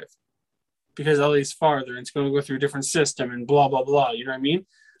 $35 because LA's farther and it's going to go through a different system and blah, blah, blah. You know what I mean?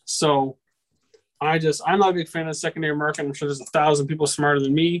 So I'm not a big fan of the secondary market. I'm sure there's 1,000 people smarter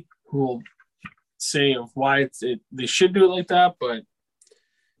than me who will say of why they should do it like that, but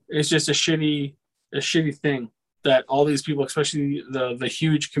it's just a shitty thing that all these people, especially the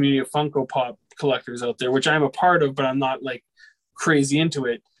huge community of Funko Pop collectors out there, which I'm a part of, but I'm not like crazy into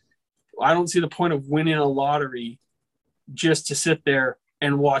it. I don't see the point of winning a lottery just to sit there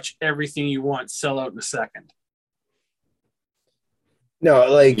and watch everything you want sell out in a second. No,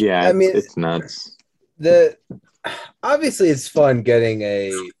 like, yeah, I mean, it's nuts. Obviously it's fun getting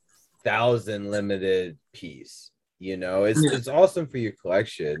a 1,000 limited piece. It's awesome for your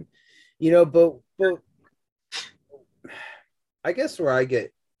collection. But I guess where I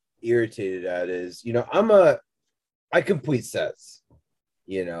get irritated at is, I complete sets.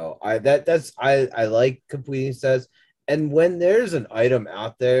 I like completing sets. And when there's an item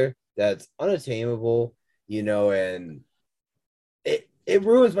out there that's unattainable, and it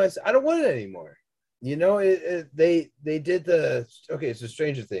ruins my, I don't want it anymore. They did so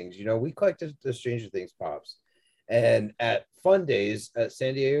Stranger Things, we collected the Stranger Things pops. And at Fun Days at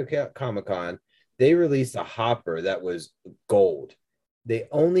San Diego Comic-Con, they released a hopper that was gold. They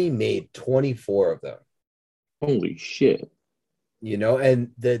only made 24 of them. Holy shit.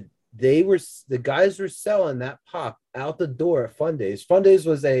 And the guys were selling that pop out the door at Fun Days. Fun Days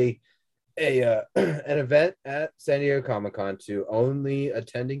was an event at San Diego Comic-Con to only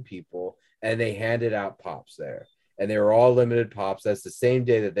attending people, and they handed out pops there. And they were all limited pops. That's the same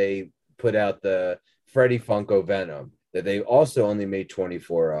day that they put out the Freddy Funko Venom that they also only made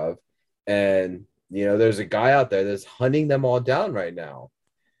 24 of. And, there's a guy out there that's hunting them all down right now.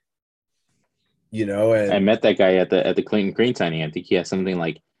 And I met that guy at the Clayton Crane signing. I think he has something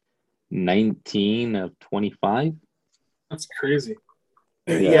like 19 of 25. That's crazy.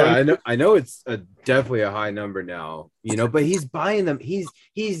 Yeah, I know it's definitely a high number now, but he's buying them.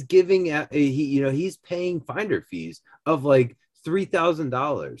 He's giving he's paying finder fees of like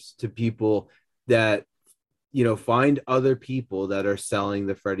 $3,000 to people that find other people that are selling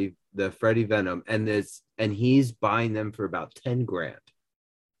the Freddy Venom, and he's buying them for about 10 grand.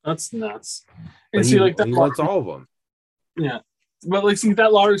 That's nuts. And he wants all of them. Yeah, but like, see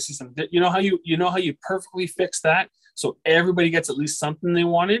that lottery system. How you perfectly fix that so everybody gets at least something they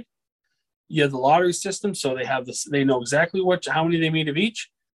wanted. You have the lottery system, so they have this. They know exactly how many they made of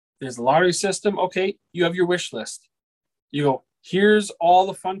each. There's the lottery system. Okay, you have your wish list. You go, here's all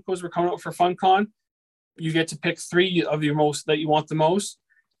the Funkos we're coming out for FunCon. You get to pick 3 of your most that you want the most,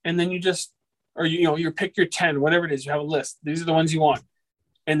 and then you pick your 10, whatever it is. You have a list. These are the ones you want.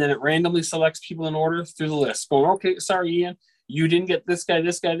 And then it randomly selects people in order through the list. Going, okay, sorry, Ian, you didn't get this guy,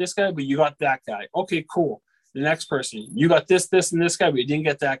 but you got that guy. Okay, cool. The next person, you got this, and this guy, but you didn't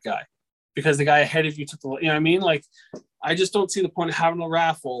get that guy because the guy ahead of you took the. You know what I mean? Like, I just don't see the point of having a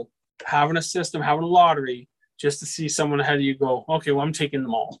raffle, having a system, having a lottery, just to see someone ahead of you go, okay, well, I'm taking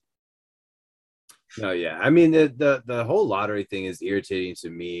them all. No, yeah. I mean, the whole lottery thing is irritating to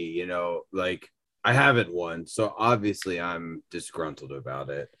me. Like, I haven't won, so obviously I'm disgruntled about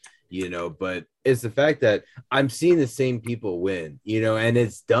it, but it's the fact that I'm seeing the same people win, and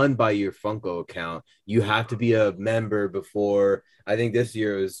it's done by your Funko account. You have to be a member before, I think this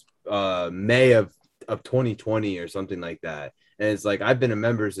year was May of 2020 or something like that. And it's like, I've been a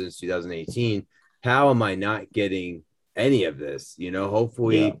member since 2018. How am I not getting any of this?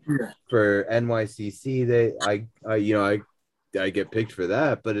 Hopefully for NYCC, I get picked for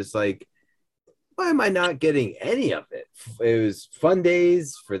that, but it's like, why am I not getting any of it? It was fun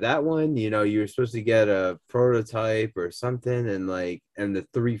days for that one. You were supposed to get a prototype or something, and the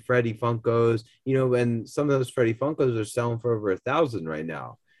 3 Freddy Funkos, and some of those Freddy Funkos are selling for over 1,000 right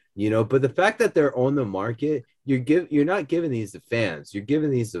now. But the fact that they're on the market, you're not giving these to fans. You're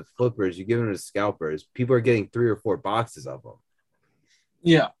giving these to flippers. You're giving them to scalpers. People are getting 3 or 4 boxes of them.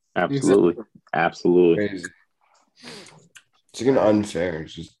 Yeah, absolutely, absolutely. Crazy. It's like unfair,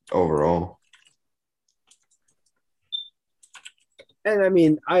 just overall. And I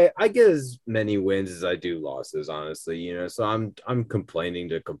mean, I get as many wins as I do losses, honestly, so I'm complaining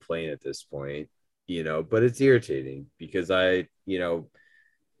to complain at this point, but it's irritating because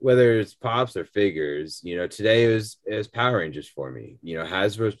whether it's pops or figures, today it was Power Rangers for me.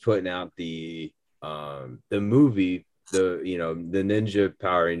 Hasbro's putting out the movie, the Ninja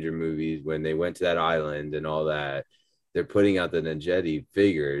Power Ranger movies when they went to that island and all that. They're putting out the Ninjetti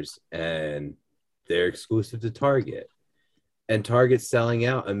figures and they're exclusive to Target. And Target's selling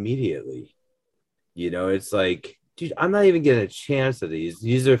out immediately. It's like, dude, I'm not even getting a chance at these.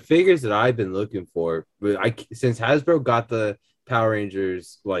 These are figures that I've been looking for. But since Hasbro got the Power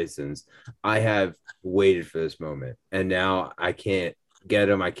Rangers license, I have waited for this moment. And now I can't get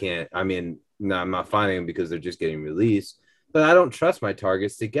them. No, I'm not finding them because they're just getting released. But I don't trust my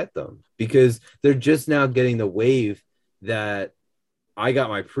Targets to get them because they're just now getting the wave that I got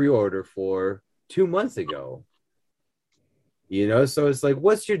my pre-order for 2 months ago. So it's like,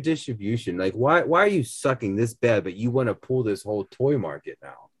 what's your distribution? Like, why are you sucking this bad, but you want to pull this whole toy market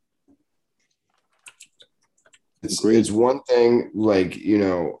now? It's one thing, like,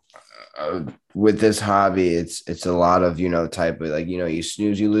 with this hobby, it's a lot of, type of like, you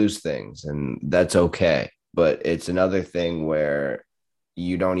snooze, you lose things, and that's okay. But it's another thing where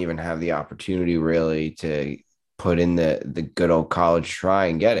you don't even have the opportunity really to put in the good old college try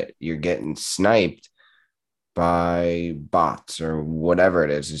and get it. You're getting sniped by bots or whatever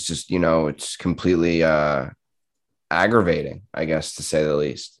it is. It's just, it's completely aggravating, I guess, to say the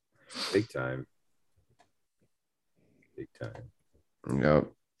least. Big time.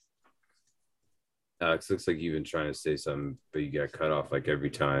 Yep. Alex, looks like you've been trying to say something, but you got cut off like every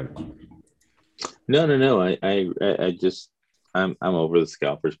time. No. I just I'm over the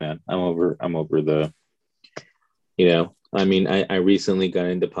scalpers, man. I'm over the, I recently got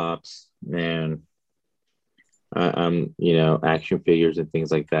into pops, and I'm action figures and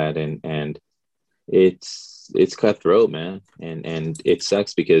things like that, and it's cutthroat, man, and it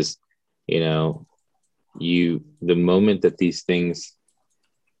sucks because the moment that these things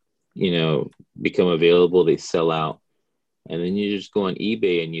become available, they sell out, and then you just go on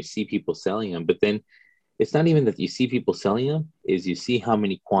eBay and you see people selling them, but then it's not even that you see people selling them, is you see how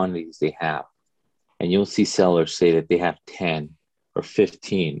many quantities they have, and you'll see sellers say that they have 10 or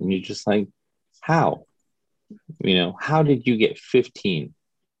 15, and you're just like, how how did you get 15?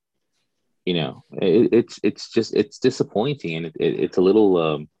 It's disappointing, and it's a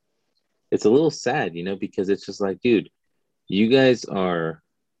little sad, because it's just like, dude, you guys are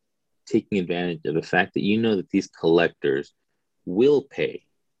taking advantage of the fact that that these collectors will pay.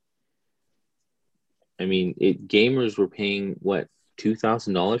 I mean, gamers were paying what,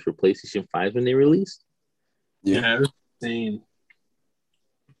 $2,000 for PlayStation 5 when they released? Yeah, it was insane.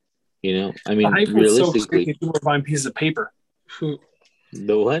 I mean, the hype realistically, was so crazy, people were buying pieces of paper. The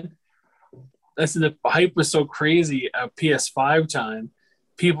what? That's the hype was so crazy at PS5 time.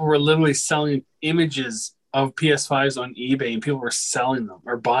 People were literally selling images of PS5s on eBay, and people were selling them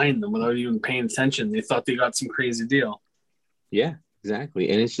or buying them without even paying attention. They thought they got some crazy deal. Yeah, exactly.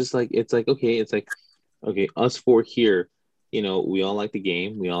 And it's just like, okay, us four here, we all like the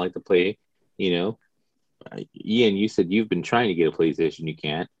game, we all like to play. Ian, you said you've been trying to get a PlayStation, you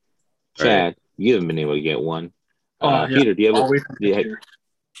can't. Chad, Right. You haven't been able to get one. Yeah. Peter, do you have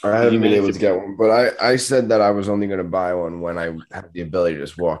I haven't been able to get one, but I said that I was only going to buy one when I have the ability to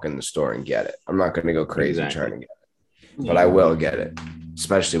just walk in the store and get it. I'm not going to go crazy trying to get it, but I will get it,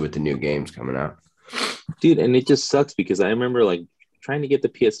 especially with the new games coming out. Dude, and it just sucks because I remember trying to get the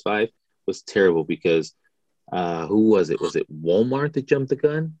PS5 was terrible because who was it? Was it Walmart that jumped the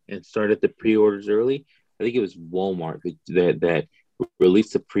gun and started the pre-orders early? I think it was Walmart that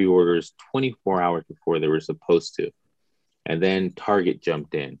released the pre-orders 24 hours before they were supposed to. And then Target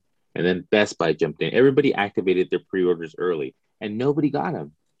jumped in. And then Best Buy jumped in. Everybody activated their pre-orders early. And nobody got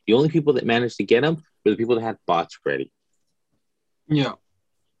them. The only people that managed to get them were the people that had bots ready. Yeah.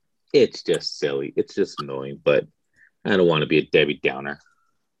 It's just silly. It's just annoying. But I don't want to be a Debbie Downer.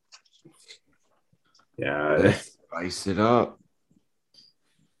 Yeah. Spice it up.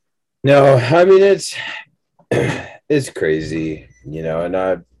 No, I mean it's crazy,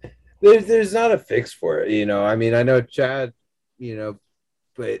 and there's not a fix for it, I mean, I know Chad,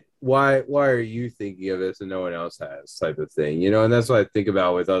 but why are you thinking of this and no one else has type of thing, and that's what I think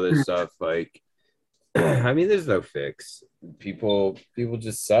about with other stuff. Like, I mean, there's no fix. People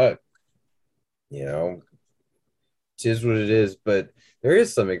just suck, it is what it is. But there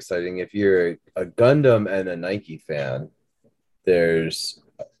is some exciting if you're a Gundam and a Nike fan. There's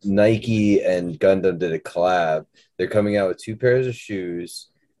Nike and Gundam did a collab. They're coming out with 2 pairs of shoes,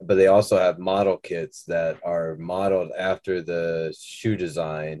 but they also have model kits that are modeled after the shoe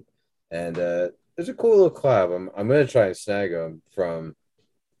design. And there's a cool little collab. I'm gonna try and snag them from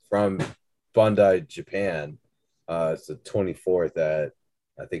Bandai Japan. It's the 24th at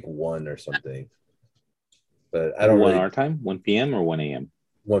I think 1 or something. But I don't 1 really... our time, 1 p.m. or 1 a.m.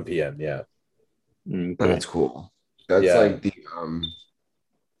 1 p.m. Yeah. Okay. That's cool. That's like the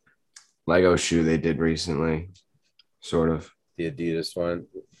Lego shoe they did recently, sort of. The Adidas one.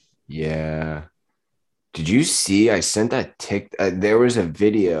 Yeah. Did you see? I sent that there was a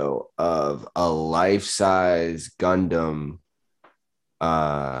video of a life-size Gundam.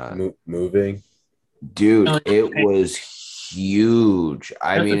 Moving. Dude, it was huge.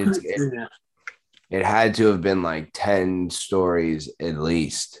 I mean, it had to have been like 10 stories at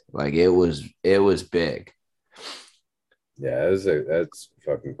least. Like it was big. Yeah, that's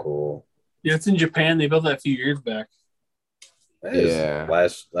fucking cool. Yeah, it's in Japan. They built that a few years back. That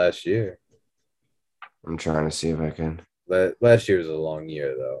is last year. I'm trying to see if I can. Last year was a long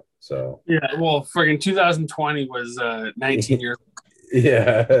year though. So yeah, well, friggin' 2020 was 19 years.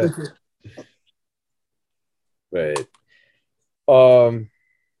 Yeah. Right. I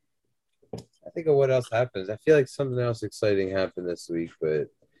think of what else happens. I feel like something else exciting happened this week, but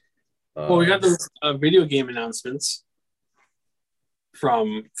well, we got those video game announcements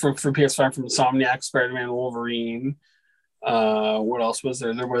from PS5 from Insomniac, Spider-Man, Wolverine. What else was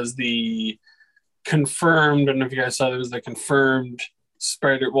there? There was the confirmed. I don't know if you guys saw. There was the confirmed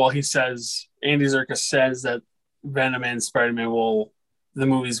Spider. Well, he says Andy Serkis says that Venom and Spider-Man the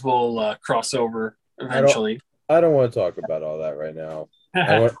movies will cross over eventually. I don't want to talk about all that right now.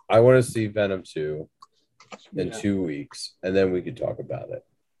 I want to see Venom 2 in 2 weeks, and then we could talk about it.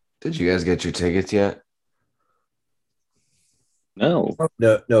 Did you guys get your tickets yet? No,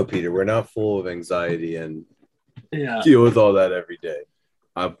 Peter. We're not full of anxiety and Yeah. deal with all that every day.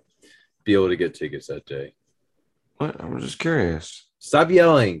 I'll be able to get tickets that day. What? I'm just curious. Stop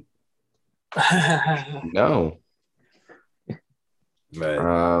yelling. No.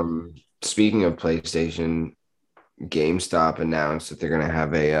 But, speaking of PlayStation, GameStop announced that they're going to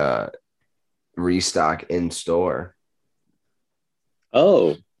have a restock in store.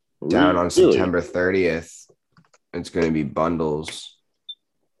 Oh, down on really? September 30th. It's going to be bundles.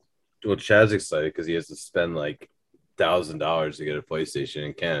 Well, Chad's excited because he has to spend like $1,000 to get a PlayStation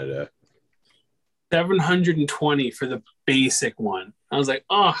in Canada. $720 for the basic one. I was like,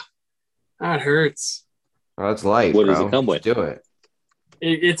 oh, that hurts. Oh, that's light. What bro. does it come with? Just do it.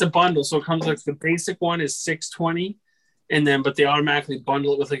 It's a bundle, so it comes like the basic one is $620, and then but they automatically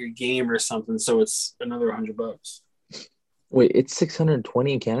bundle it with like a game or something, so it's another $100. Wait, it's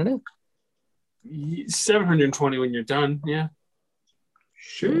 $620 in Canada? $720 when you're done. Yeah.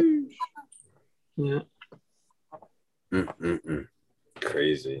 Sure. Yeah.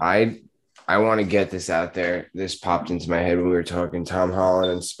 Crazy. I want to get this out there. This popped into my head when we were talking Tom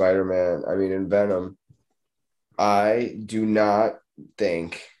Holland and Spider-Man. I mean, and Venom. I do not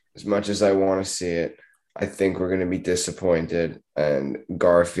think, as much as I want to see it, I think we're going to be disappointed, and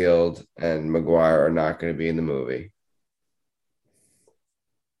Garfield and Maguire are not going to be in the movie.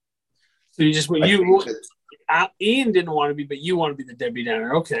 So Ian didn't want to be, but you want to be the Debbie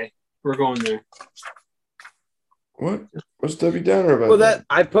Downer. Okay, we're going there. What? What's Debbie Downer about? Well, that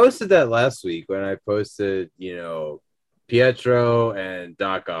I posted that last week when I posted, Pietro and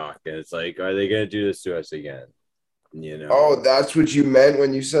Doc Ock, and it's like, are they going to do this to us again? Oh, that's what you meant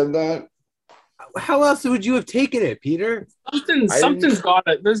when you said that? How else would you have taken it, Peter? There's got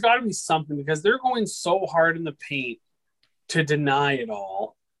to be something, because they're going so hard in the paint to deny it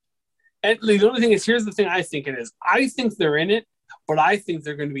all. And the only thing is, here's the thing I think it is. I think they're in it, but I think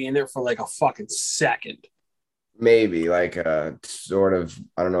they're going to be in there for like a fucking second. maybe like a sort of,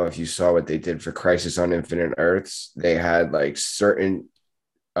 I don't know if you saw what they did for Crisis on Infinite Earths. They had like certain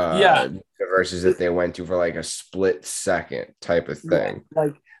Yeah, universes that they went to for like a split second type of yeah, thing.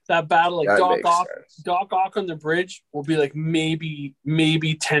 like that battle, like That makes sense. Doc Ock on the bridge will be like maybe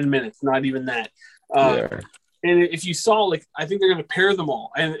 10 minutes, not even that. Uh, Yeah. and if you saw, like, I think they're gonna pair them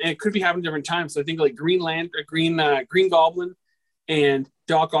all, and it could be happening different times. So I think like Green Goblin, and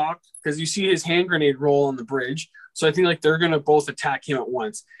Doc Ock, because you see his hand grenade roll on the bridge. So I think like they're gonna both attack him at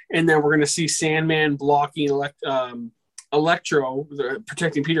once, and then we're gonna see Sandman blocking Electro,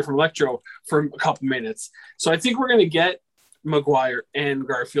 protecting Peter from Electro for a couple minutes. So I think we're gonna get Maguire and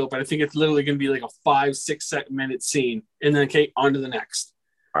Garfield, but I think it's literally gonna be like a 5 6 minute scene, and then okay, on to the next.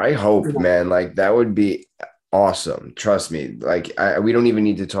 I hope, man, like that would be awesome. Trust me. Like we don't even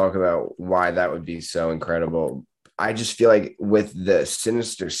need to talk about why that would be so incredible. I just feel like with the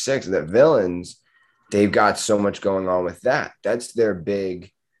Sinister Six, the villains, they've got so much going on with that. That's their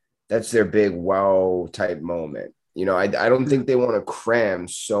big wow type moment. I don't think they want to cram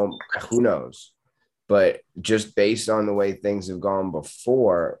so who knows. But just based on the way things have gone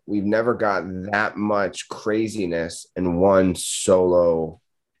before, we've never got that much craziness in one solo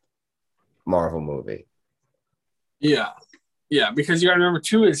Marvel movie. Yeah, yeah, because you got to remember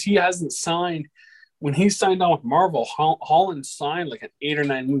too is he hasn't signed when he signed on with Marvel. Holland signed like an 8 or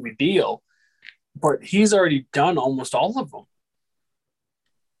 9 movie deal, but he's already done almost all of them.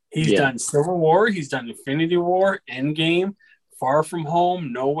 He's Yeah. done Civil War, he's done Infinity War, Endgame, Far From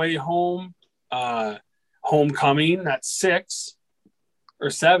Home, No Way Home, uh, Homecoming. That's 6 or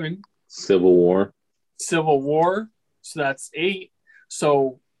 7. Civil War. Civil War, so that's 8.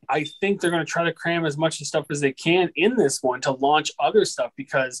 So I think they're going to try to cram as much stuff as they can in this one to launch other stuff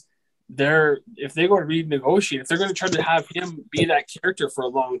because if they go to renegotiate, if they're going to try to have him be that character for a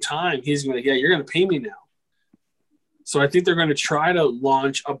long time, he's going to, yeah, you're going to pay me now. So I think they're going to try to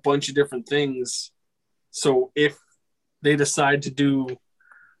launch a bunch of different things. So if they decide to do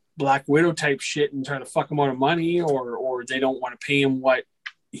Black Widow type shit and try to fuck him out of money, or they don't want to pay him what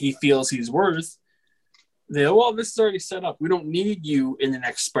he feels he's worth, well, this is already set up. We don't need you in the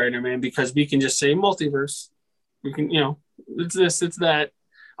next Spider-Man because we can just say multiverse. We can, it's this, it's that.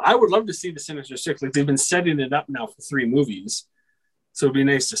 I would love to see the Sinister Six. Like they've been setting it up now for 3 movies, so it'd be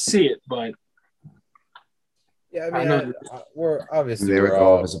nice to see it. But Yeah, I know. we're obviously There with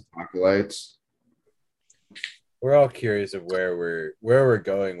all of his apocalypse. we're all curious of where we're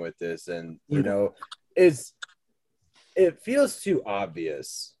going with this, and it feels too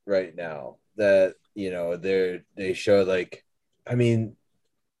obvious right now that they show like, I mean,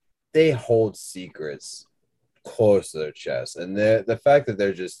 they hold secrets close to their chest, and the fact that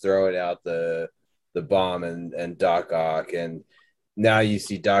they're just throwing out the bomb and Doc Ock, and now you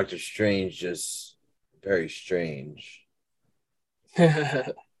see Doctor Strange just very strange.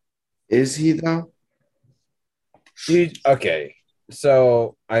 Is he though? Dude, okay.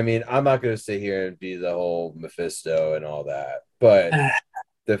 So, I mean, I'm not going to sit here and be the whole Mephisto and all that, but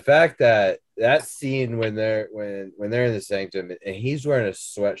the fact that scene when they're in the sanctum and he's wearing a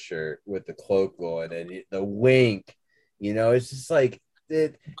sweatshirt with the cloak going and the wink, it's just like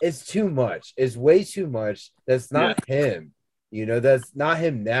it's too much. It's way too much. That's not him. That's not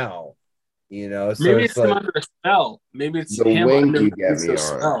him now. So Maybe it's it's him like under a spell. Maybe it's The him wink under you get me a on.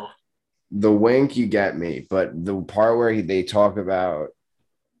 spell. The wink you get me, but the part where they talk about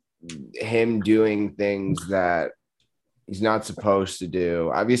him doing things that he's not supposed to do.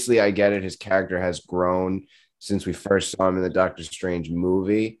 Obviously, I get it. His character has grown since we first saw him in the Doctor Strange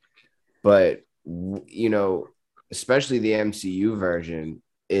movie, but especially the MCU version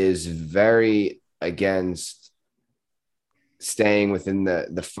is very against staying within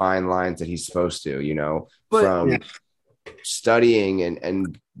the fine lines that he's supposed to, But from studying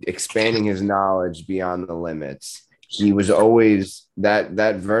and expanding his knowledge beyond the limits. He was always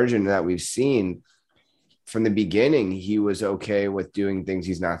that version that we've seen from the beginning. He was okay with doing things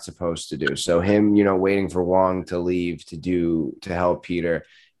he's not supposed to do. So him, waiting for Wong to leave to help Peter,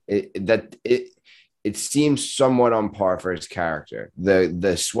 it seems somewhat on par for his character. The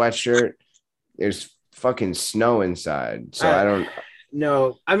sweatshirt, there's fucking snow inside. So I don't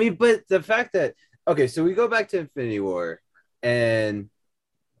No, I mean, but the fact that okay, so we go back to Infinity War, and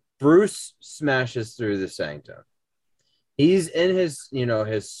Bruce smashes through the sanctum. He's in his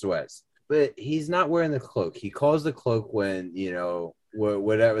sweats, but he's not wearing the cloak. He calls the cloak when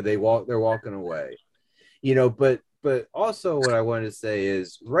whatever they're walking away. But also what I wanted to say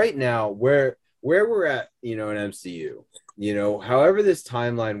is right now where we're at, in MCU, however this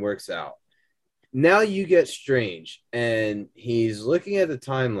timeline works out. Now you get Strange, and he's looking at the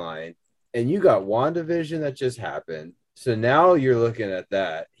timeline, and you got WandaVision that just happened. So now you're looking at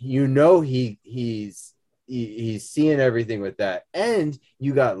that. You know he's seeing everything with that, and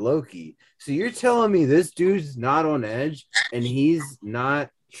you got Loki. So you're telling me this dude's not on edge, and he's not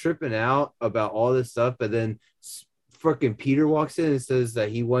tripping out about all this stuff, but then freaking Peter walks in and says that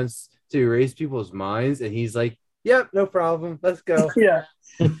he wants to erase people's minds, and he's like, "Yep, no problem, let's go." Yeah,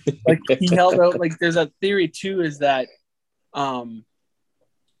 like he held out. Like there's a theory too, is that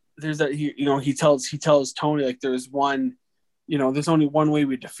there's that he tells Tony like there's only one way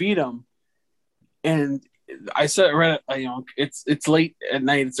we defeat him, and I read it. It's late at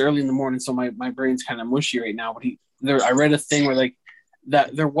night, it's early in the morning, so my brain's kind of mushy right now. But I read a thing where like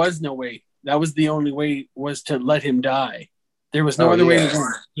that there was no way. That was the only way, was to let him die. There was no other way to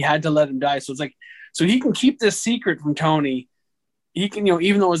win. He had to let him die. So it's like, so he can keep this secret from Tony. He can,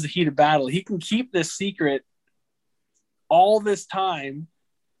 even though it was the heat of battle, he can keep this secret all this time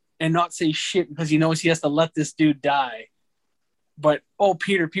and not say shit because he knows he has to let this dude die. But, oh,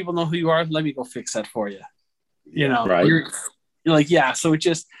 Peter, people know who you are. Let me go fix that for you. Right. You're like, yeah. So it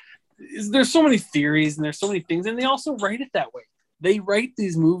just, there's so many theories and there's so many things. And they also write it that way. They write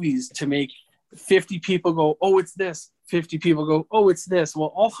these movies to make 50 people go, oh, it's this. 50 people go, oh, it's this.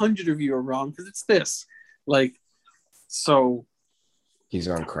 Well, all 100 of you are wrong because it's this. Like, so. He's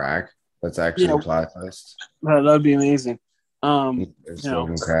on crack. That's actually a plot twist. That would be amazing.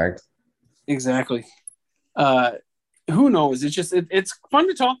 Smoking crack. Exactly. Who knows? It's just, it's fun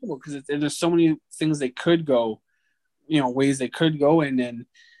to talk about because there's so many things they could go, ways they could go in. And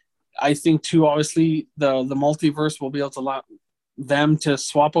I think too, obviously the multiverse will be able to allow them to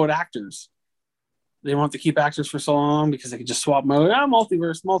swap out actors. They want to keep actors for so long because they can just swap them out.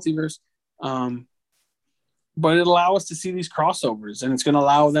 Multiverse. But it'll allow us to see these crossovers, and it's going to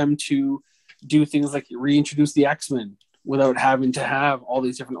allow them to do things like reintroduce the X-Men without having to have all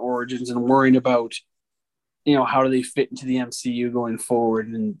these different origins and worrying about, how do they fit into the MCU going forward,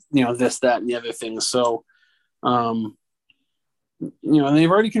 and this, that, and the other things. So, and they've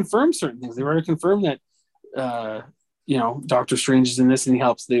already confirmed certain things. They've already confirmed that, Doctor Strange is in this and he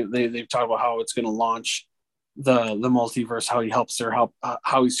helps. They've talked about how it's going to launch the multiverse, how he helps or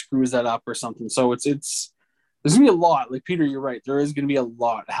how he screws that up or something. So it's there's gonna be a lot. Like Peter, you're right. There is gonna be a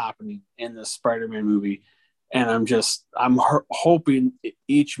lot happening in this Spider-Man movie, and I'm hoping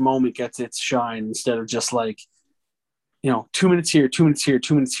each moment gets its shine instead of just like 2 minutes here, 2 minutes here,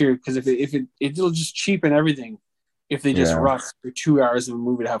 2 minutes here. Because it'll just cheapen everything if they just rush for 2 hours of a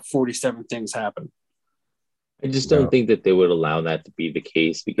movie to have 47 things happen. I just don't think that they would allow that to be the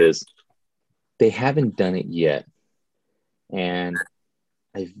case because they haven't done it yet. And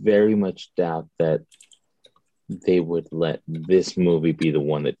I very much doubt that they would let this movie be the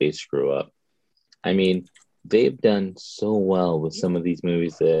one that they screw up. I mean, they've done so well with some of these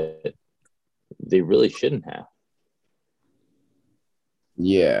movies that they really shouldn't have.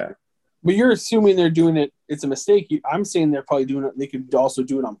 Yeah. But you're assuming they're doing it. It's a mistake. I'm saying they're probably doing it. They could also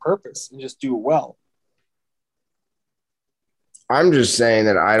do it on purpose and just do it well. I'm just saying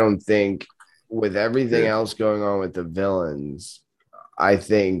that I don't think with everything else going on with the villains, I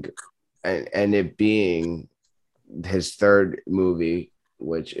think, and it being his third movie,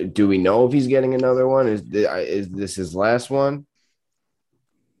 which do we know if he's getting another one? Is this his last one?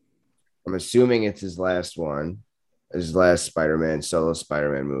 I'm assuming it's his last one, his last solo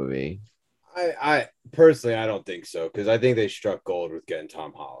Spider-Man movie. I personally, I don't think so because I think they struck gold with getting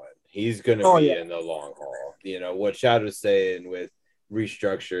Tom Holland. He's going to be in the long haul. What Shadow's saying with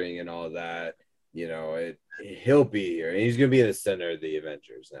restructuring and all that, he'll be here. And he's going to be in the center of the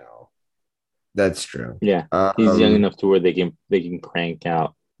Avengers now. That's true. Yeah. He's young enough to where they can crank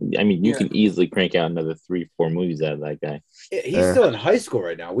out. I mean, you can easily crank out another 3-4 movies out of that guy. He's still in high school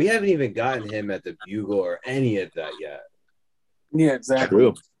right now. We haven't even gotten him at the Bugle or any of that yet. Yeah, exactly.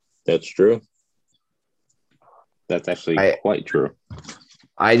 True. That's true. That's actually quite true.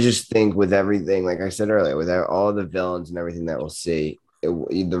 I just think with everything, like I said earlier, with all the villains and everything that we'll see,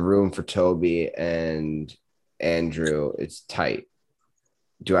 the room for Toby and Andrew, it's tight.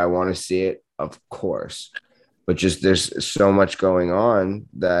 Do I want to see it? Of course. But just there's so much going on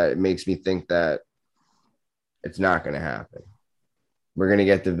that it makes me think that it's not going to happen. We're going to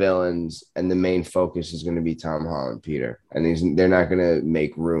get the villains, and the main focus is going to be Tom Holland, Peter. And they're not going to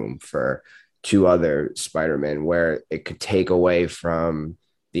make room for two other Spider-Man where it could take away from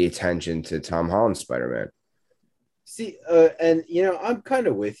the attention to Tom Holland's Spider-Man. See, and I'm kind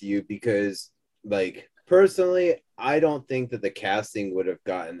of with you because, like, personally, I don't think that the casting would have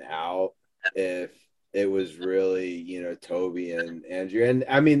gotten out if it was really, Toby and Andrew. And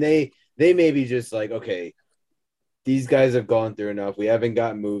I mean, they may be just like, okay, these guys have gone through enough. We haven't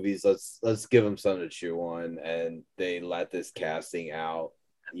got movies. Let's give them something to chew on, and they let this casting out,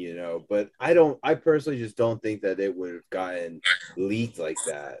 But I personally just don't think that it would have gotten leaked like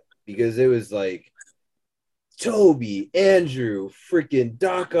that because it was like Toby, Andrew, freaking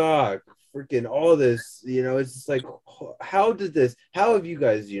Doc Ock, freaking all this. It's just like, how have you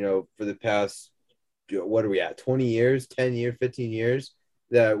guys, for the past, what are we at, 20 years, 10 years, 15 years,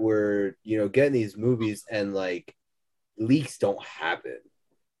 that we're, getting these movies and like leaks don't happen,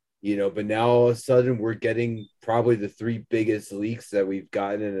 but now all of a sudden we're getting probably the three biggest leaks that we've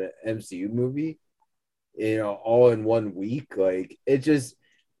gotten in an MCU movie, all in 1 week. Like it's a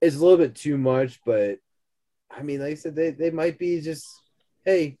little bit too much, but I mean, like I said, they might be just,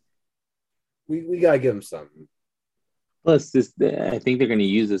 hey, we gotta give them something. Plus, I think they're going to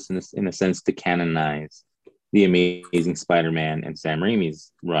use this in a sense to canonize the Amazing Spider-Man and Sam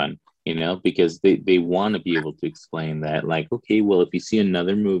Raimi's run, because they want to be able to explain that, like, okay, well, if you see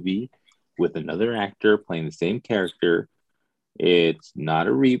another movie with another actor playing the same character, it's not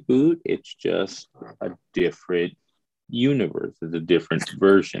a reboot, it's just a different universe, it's a different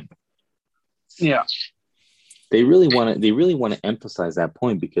version. Yeah. They really want to emphasize that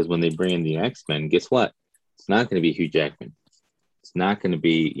point, because when they bring in the X-Men, guess what? It's not going to be Hugh Jackman. It's not going to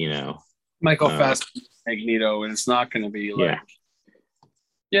be, Michael Fassbender, Magneto, and it's not going to be like,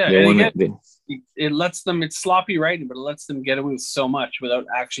 it lets them. It's sloppy writing, but it lets them get away with so much without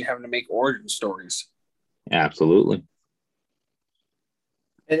actually having to make origin stories. Absolutely.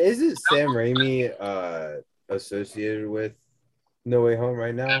 And isn't Sam Raimi associated with No Way Home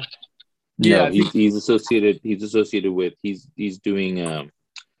right now? No, he's associated. He's associated with. He's doing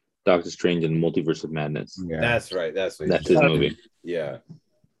Doctor Strange and Multiverse of Madness. Yeah. That's right. That's his movie. Yeah.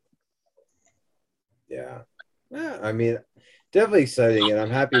 I mean, definitely exciting, and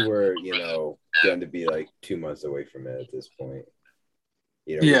I'm happy we're going to be like 2 months away from it at this point.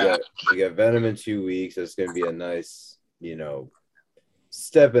 We got Venom in 2 weeks. That's going to be a nice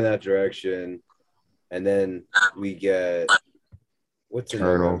step in that direction, and then we get what's in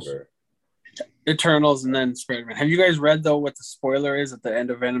November? Eternals, and then Spider-Man. Have you guys read though what the spoiler is at the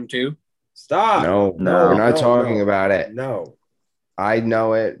end of Venom 2? Stop. No, we're not talking about it. No. I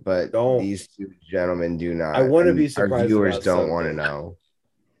know it, but these two gentlemen do not. I want to be surprised. Our viewers don't want to know.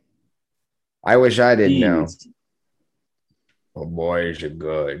 I wish I didn't know. Oh boy, is it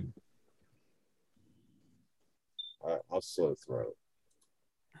good. I'll slit throat.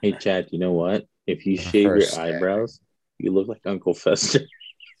 Hey, Chad, you know what? If you shave your eyebrows, you look like Uncle Fester.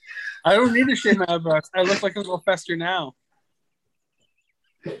 I don't need to shave my eyebrows. I look like Uncle Fester now.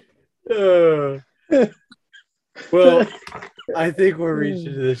 Well, I think we're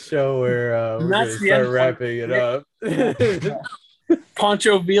reaching the show where we're going to start wrapping it up.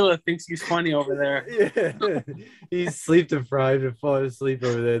 Pancho Villa thinks he's funny over there. Yeah. He's sleep deprived and falling asleep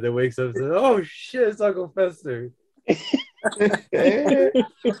over there. Then wakes up and says, "Oh shit, it's Uncle Fester."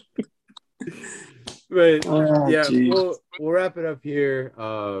 But we'll wrap it up here.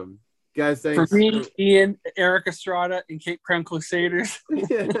 Guys, thanks. For me, Ian, Eric Estrada, and Cape Crown Crusaders.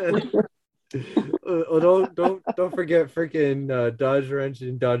 Don't forget freaking Dodge Wrench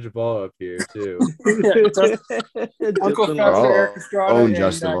and Dodge Ball up here too. Uncle Fester, Eric Estrada, and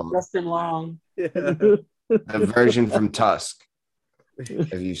Justin Long. Yeah. The version from Tusk.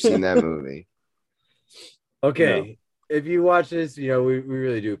 Have you seen that movie? Okay. No. If you watch this, we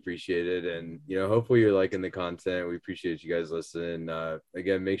really do appreciate it. And, hopefully you're liking the content. We appreciate you guys listening.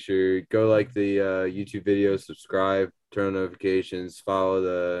 Again, make sure go like the YouTube video, subscribe, turn on notifications, follow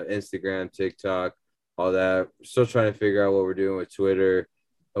the Instagram, TikTok, all that. We're still trying to figure out what we're doing with Twitter.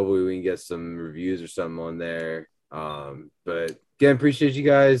 Hopefully we can get some reviews or something on there. But again, appreciate you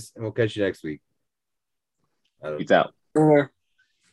guys, and we'll catch you next week. Peace out.